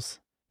rules.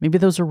 Maybe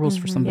those are rules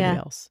for somebody Yeah.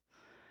 else.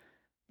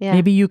 Yeah.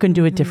 Maybe you can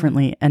do it Mhm.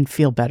 differently and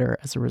feel better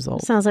as a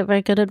result. Sounds like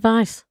very good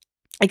advice.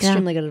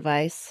 Extremely good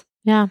advice,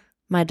 Yeah.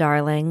 my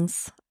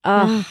darlings.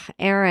 Oh,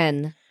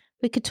 Erin.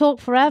 We could talk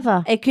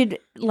forever. It could,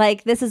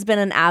 like, this has been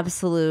an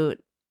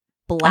absolute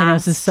blast I know,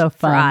 this is so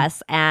for fun.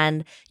 us,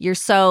 and you're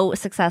so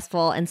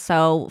successful and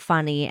so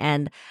funny,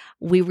 and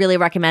we really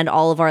recommend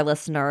all of our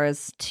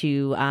listeners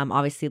to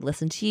obviously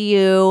listen to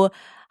you.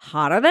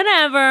 Hotter than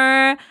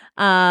ever.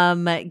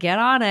 Get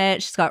on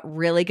it. She's got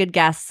really good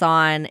guests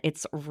on.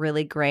 It's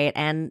really great,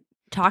 and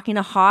talking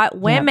to hot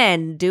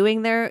women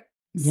doing their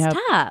Yep.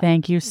 stuff.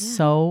 Thank you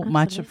so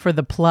much absolutely. for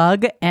the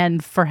plug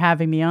and for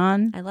having me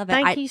on. I love it.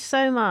 Thank you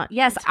so much.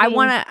 Yes, It's I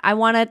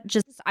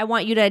been-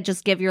 want you to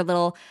just give your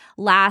little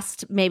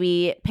last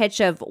maybe pitch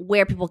of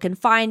where people can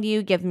find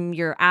you, give them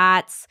your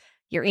ats,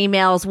 your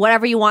emails,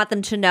 whatever you want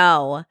them to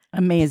know.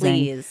 Amazing.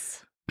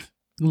 Please.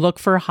 Look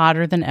for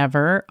Hotter Than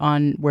Ever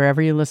on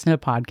wherever you listen to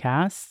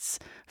podcasts.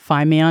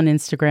 Find me on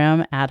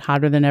Instagram at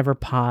Hotter Than Ever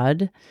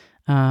Pod.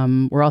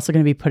 We're also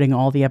going to be putting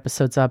all the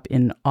episods up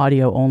in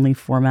audio only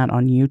format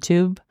on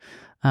YouTube,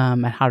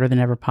 at Hotter Than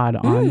Ever Pod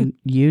on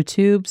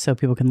YouTube, so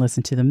people can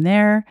listen to them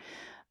there.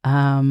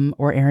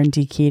 Or Erin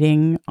D.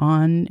 Keating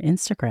on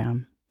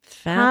Instagram.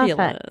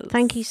 Fabulous. Perfect.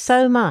 Thank you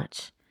so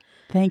much.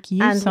 Thank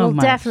you And so we'll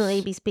much.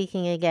 definitely be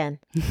speaking again.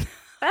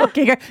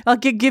 Okay, I'll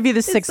give you the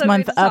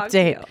 6-month so great to talk to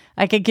update. you.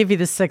 I could give you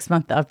the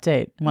 6-month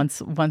update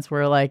once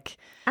we're like,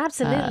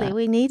 Absolutely.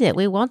 We need it.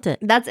 We want it.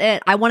 That's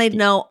it. I wanted to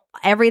know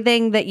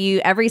everything that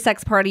every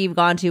sex party you've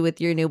gone to with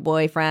your new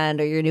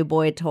boyfriend or your new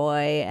boy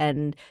toy,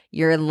 and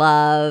you're in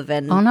love,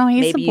 and Oh, no,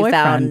 he's maybe a you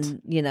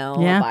found, boyfriend.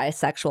 a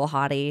bisexual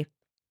hottie.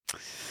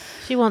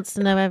 She wants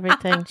to know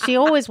everything. She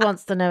always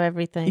wants to know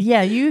everything.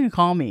 yeah, you can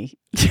call me.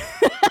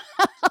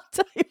 I'll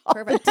tell you all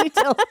Perfect. the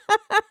details.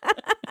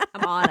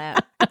 I'm on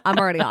it. I'm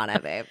already on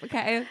it, babe.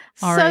 Okay.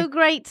 All So right.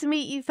 great to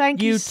meet you.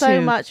 Thank you You so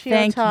too. much for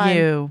Thank your time.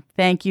 you.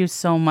 Thank you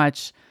so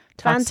much.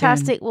 Talk soon.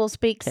 Fantastic. We'll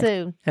speak Okay.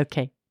 soon.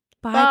 Okay.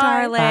 Bye, Bye.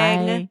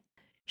 darling. Bye.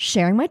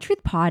 Sharing My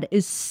Truth Pod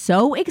is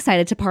so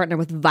excited to partner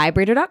with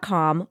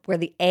Vibrator.com, where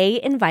the A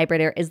in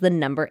Vibrator is the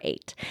number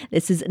 8.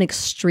 This is an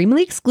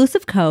extremely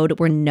exclusive code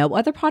where no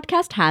other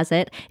podcast has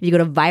it. If you go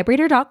to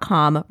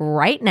Vibrator.com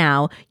right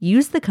now,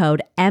 use the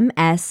code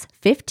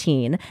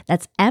MS15,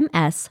 that's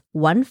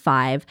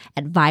MS15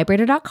 at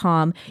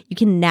Vibrator.com. You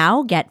can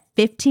now get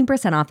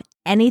 15% off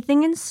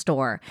anything in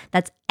store.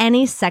 That's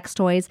any sex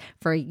toys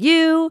for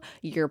you,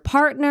 your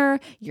partner,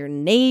 your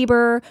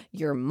neighbor,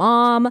 your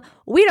mom.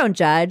 We don't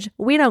judge.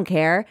 We don't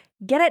care.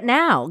 Get it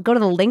now. Go to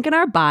the link in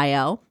our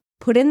bio,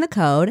 put in the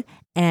code,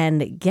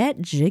 and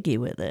get jiggy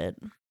with it.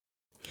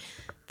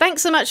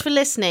 Thanks so much for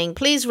listening.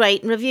 Please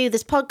rate and review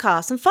this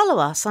podcast and follow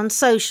us on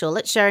social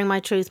at Sharing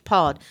My Truth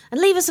Pod, and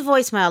leave us a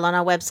voicemail on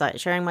our website,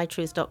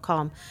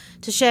 sharingmytruth.com,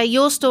 to share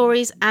your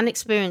stories and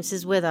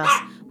experiences with us.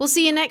 We'll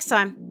see you next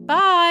time.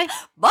 Bye.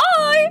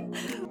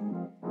 Bye.